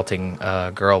sexually assaulting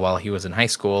a girl while he was in high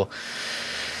school.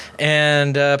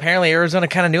 And apparently Arizona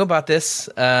kind of knew about this,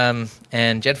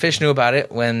 and Jed Fish knew about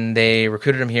it when they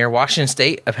recruited him here. Washington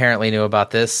State apparently knew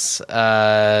about this,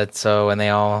 and they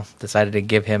all decided to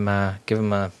give him a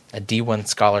D1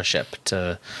 scholarship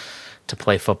to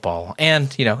play football.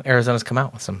 And Arizona's come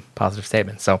out with some positive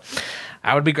statements. So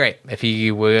that would be great if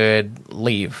he would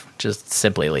leave, just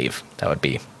simply leave. That would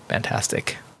be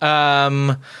fantastic.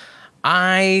 I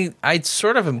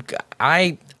sort of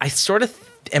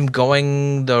am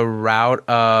going the route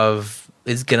of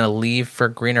is going to leave for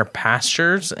greener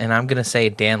pastures, and I'm going to say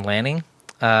Dan Lanning.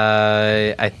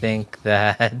 I think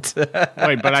that.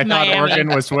 Wait, but I thought Miami. Oregon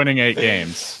was winning 8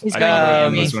 games. He's I going thought to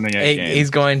Oregon Miami. was winning 8 games. He's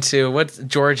going to what's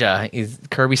Georgia?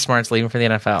 Kirby Smart's leaving for the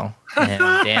NFL, and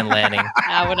Dan Lanning.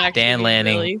 That would actually Dan be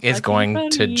Lanning really is fucking going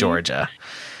to funny. Georgia.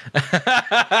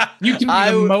 You can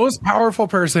be the most powerful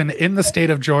person in the state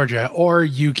of Georgia, or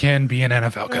you can be an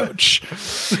NFL coach.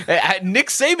 Nick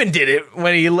Saban did it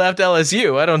when he left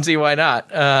LSU. I don't see why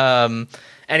not.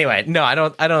 Anyway, no, I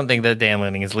don't think that Dan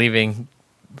Lanning is leaving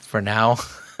for now.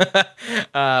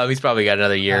 He's probably got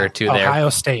another year or two there. Ohio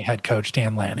State head coach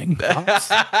Dan Lanning.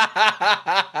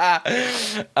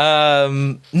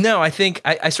 No, I think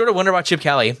I sort of wonder about Chip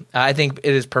Kelly. I think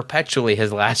it is perpetually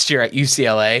his last year at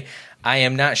UCLA. I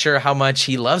am not sure how much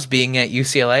he loves being at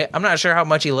UCLA. I'm not sure how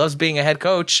much he loves being a head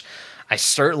coach. I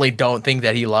certainly don't think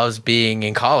that he loves being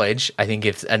in college. I think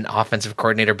if an offensive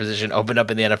coordinator position opened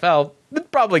up in the NFL, he'd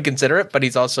probably consider it, but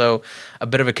he's also a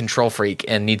bit of a control freak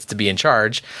and needs to be in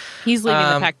charge. He's leaving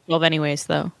the Pac-12 anyways,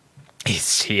 though. He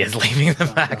is leaving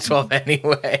the Pac-12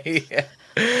 anyway.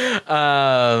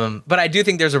 But I do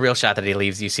think there's a real shot that he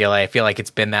leaves UCLA. I feel like it's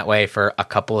been that way for a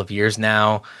couple of years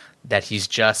now, that he's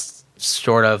just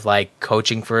sort of like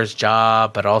coaching for his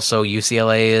job, but also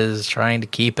UCLA is trying to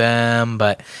keep him.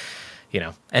 But,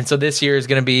 and so this year is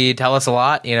going to tell us a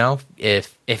lot.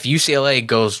 If UCLA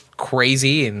goes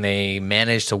crazy and they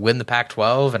manage to win the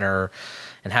Pac-12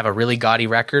 and have a really gaudy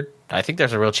record, I think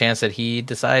there's a real chance that he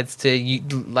decides to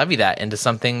levy that into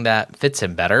something that fits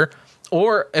him better.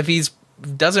 Or if he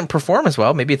doesn't perform as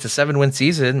well, maybe it's a 7-win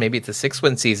season, maybe it's a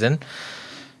 6-win season,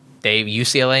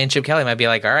 UCLA and Chip Kelly might be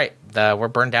like, all right, we're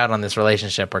burned out on this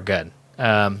relationship, we're good.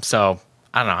 So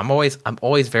I don't know. I'm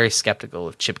always very skeptical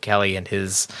of Chip Kelly and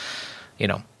his,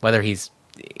 whether he's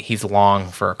long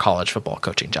for a college football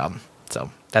coaching job.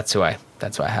 So that's who I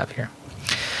have here.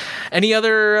 Any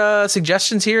other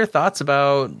suggestions here? Thoughts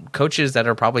about coaches that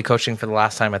are probably coaching for the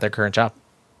last time at their current job?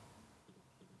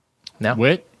 No.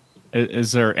 Whit,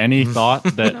 is there any thought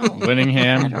that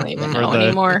Whittingham I don't even know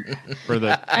anymore. for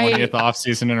the 20th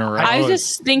offseason in a row? I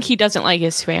just think he doesn't like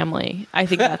his family. I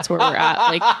think that's where we're at.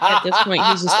 Like, at this point,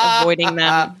 he's just avoiding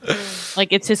them.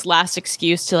 Like, it's his last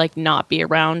excuse to not be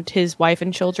around his wife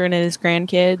and children and his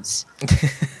grandkids.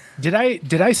 Did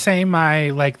I say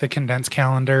my the condensed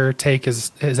calendar take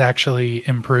is actually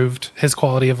improved his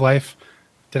quality of life?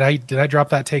 Did I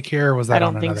drop that take here, or was that I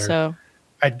don't on think another? so.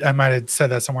 I might have said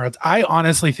that somewhere else. I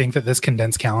honestly think that this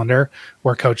condensed calendar,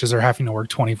 where coaches are having to work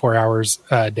 24 hours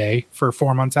a day for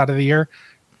 4 months out of the year,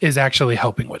 is actually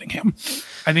helping Whittingham.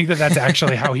 I think that that's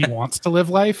actually how he wants to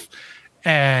live life,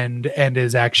 and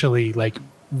is actually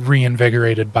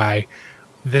reinvigorated by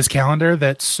this calendar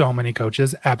that so many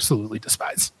coaches absolutely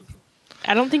despise.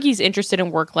 I don't think he's interested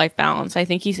in work-life balance. I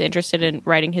think he's interested in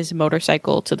riding his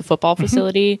motorcycle to the football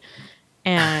facility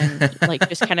and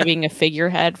just kind of being a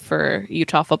figurehead for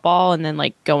Utah football, and then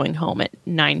going home at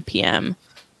 9 p.m.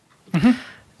 Mm-hmm.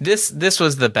 This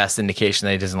was the best indication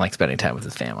that he doesn't like spending time with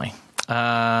his family.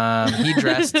 He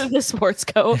dressed the sports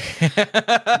coat.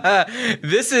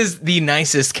 This is the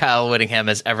nicest Kyle Whittingham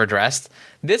has ever dressed.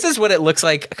 This is what it looks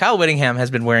like. Kyle Whittingham has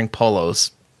been wearing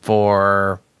polos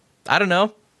for, I don't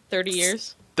know, 30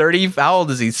 years. 30. How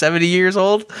old is he? 70 years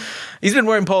old. He's been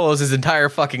wearing polos his entire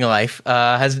fucking life.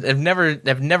 Have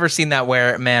never seen that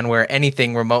man wear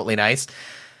anything remotely nice.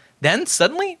 Then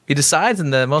suddenly he decides in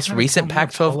the most recent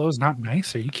Pac-12 polo's not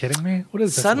nice. Are you kidding me? What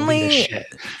is this?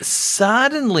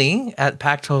 Suddenly at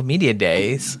Pac-12 Media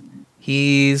Days,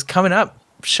 he's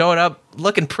showing up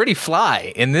looking pretty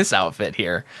fly in this outfit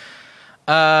here.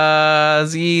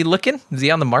 Is he looking? Is he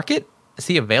on the market? Is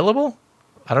he available?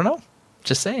 I don't know.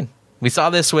 Just saying. We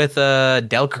saw this with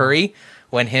Del Curry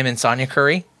when him and Sonia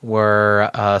Curry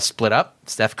were split up,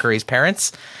 Steph Curry's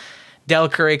parents. Del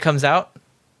Curry comes out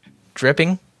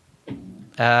dripping,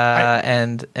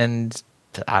 and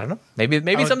I don't know.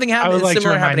 Maybe something happened. I would like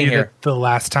similar to remind happening you here. that the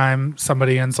last time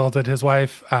somebody insulted his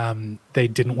wife, they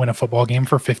didn't win a football game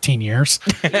for 15 years.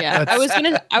 Yeah, I was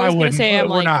gonna say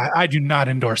I do not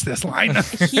endorse this line.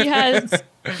 he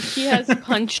has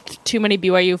punched too many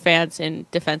BYU fans in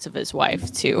defense of his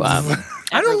wife too. I'm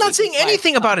not saying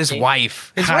anything about his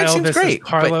wife. His wife Kyle, seems this great. is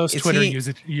Carlos, but is Twitter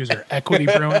he- user Equity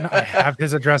Bruin. I have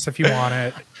his address if you want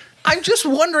it. I'm just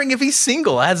wondering if he's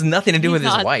single. It has nothing to do with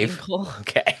his not wife. single.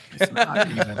 Okay. It's not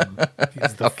even.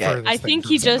 He's the Okay. furthest I thing think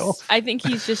from single.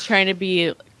 he's just trying to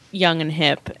be young and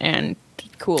hip and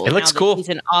cool. It looks now that cool. He's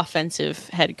an offensive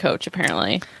head coach,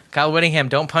 apparently. Kyle Whittingham,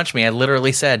 don't punch me. I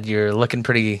literally said you're looking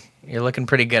pretty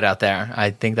good out there. I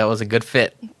think that was a good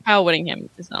fit Kyle Whittingham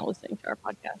is not listening to our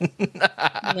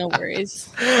podcast. No worries.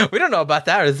 We don't know about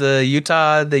that. Is the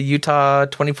Utah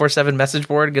 24/7 message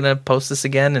board gonna post this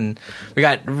again? And we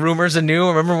got rumors anew.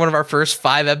 Remember one of our first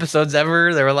 5 episodes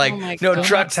ever? They were like, Oh my "No God.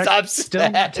 truck stops." Still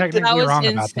not technically That was wrong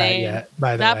about that insane. yet.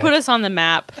 By the That way, put us on the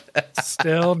map.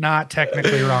 still not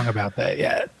technically wrong about that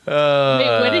yet.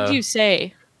 Wait, what did you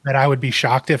say? That I would be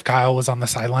shocked if Kyle was on the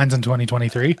sidelines in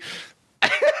 2023.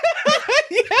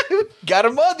 Got a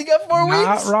month. You got 4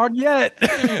 Not weeks. wrong yet.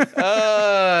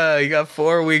 You got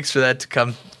 4 weeks for that to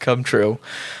come true.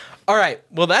 All right.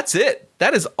 Well, that's it.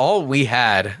 That is all we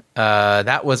had.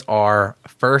 That was our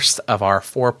first of our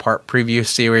 4-part preview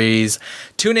series.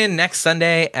 Tune in next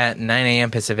Sunday at 9 a.m.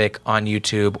 Pacific on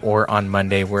YouTube or on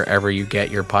Monday, wherever you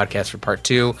get your podcast for part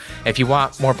 2. If you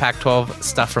want more Pac-12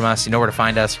 stuff from us, you know where to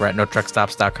find us. We're at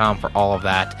notruckstops.com for all of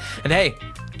that. And hey,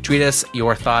 tweet us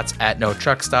your thoughts at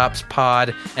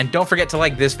notruckstopspod. And don't forget to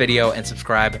like this video and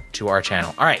subscribe to our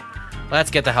channel. All right,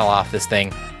 let's get the hell off this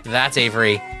thing. That's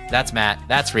Avery. That's Matt.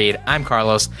 That's Reed. I'm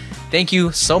Carlos. Thank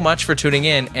you so much for tuning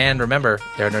in. And remember,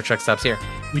 there are no truck stops here.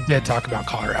 We did talk about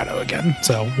Colorado again.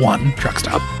 So 1 truck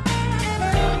stop.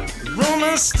 Room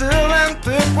is still and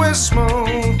thick with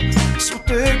smoke, so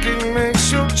thick it makes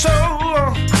you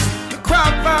choke. The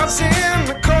crowd vibes in,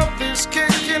 the coffee's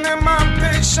kicking, and my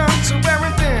patience to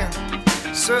everything.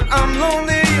 Said I'm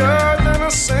lonelier than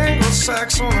a single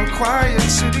sax on a quiet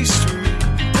city street.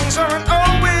 Things aren't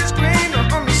always greener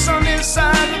on the sunny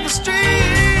side of the street.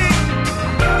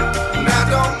 And I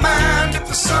don't mind if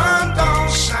the sun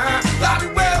don't shine. Cloudy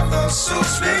weather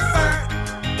suits me fine.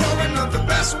 Pouring up the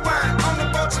best wine on the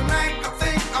boat tonight. I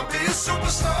think I'll be a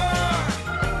superstar.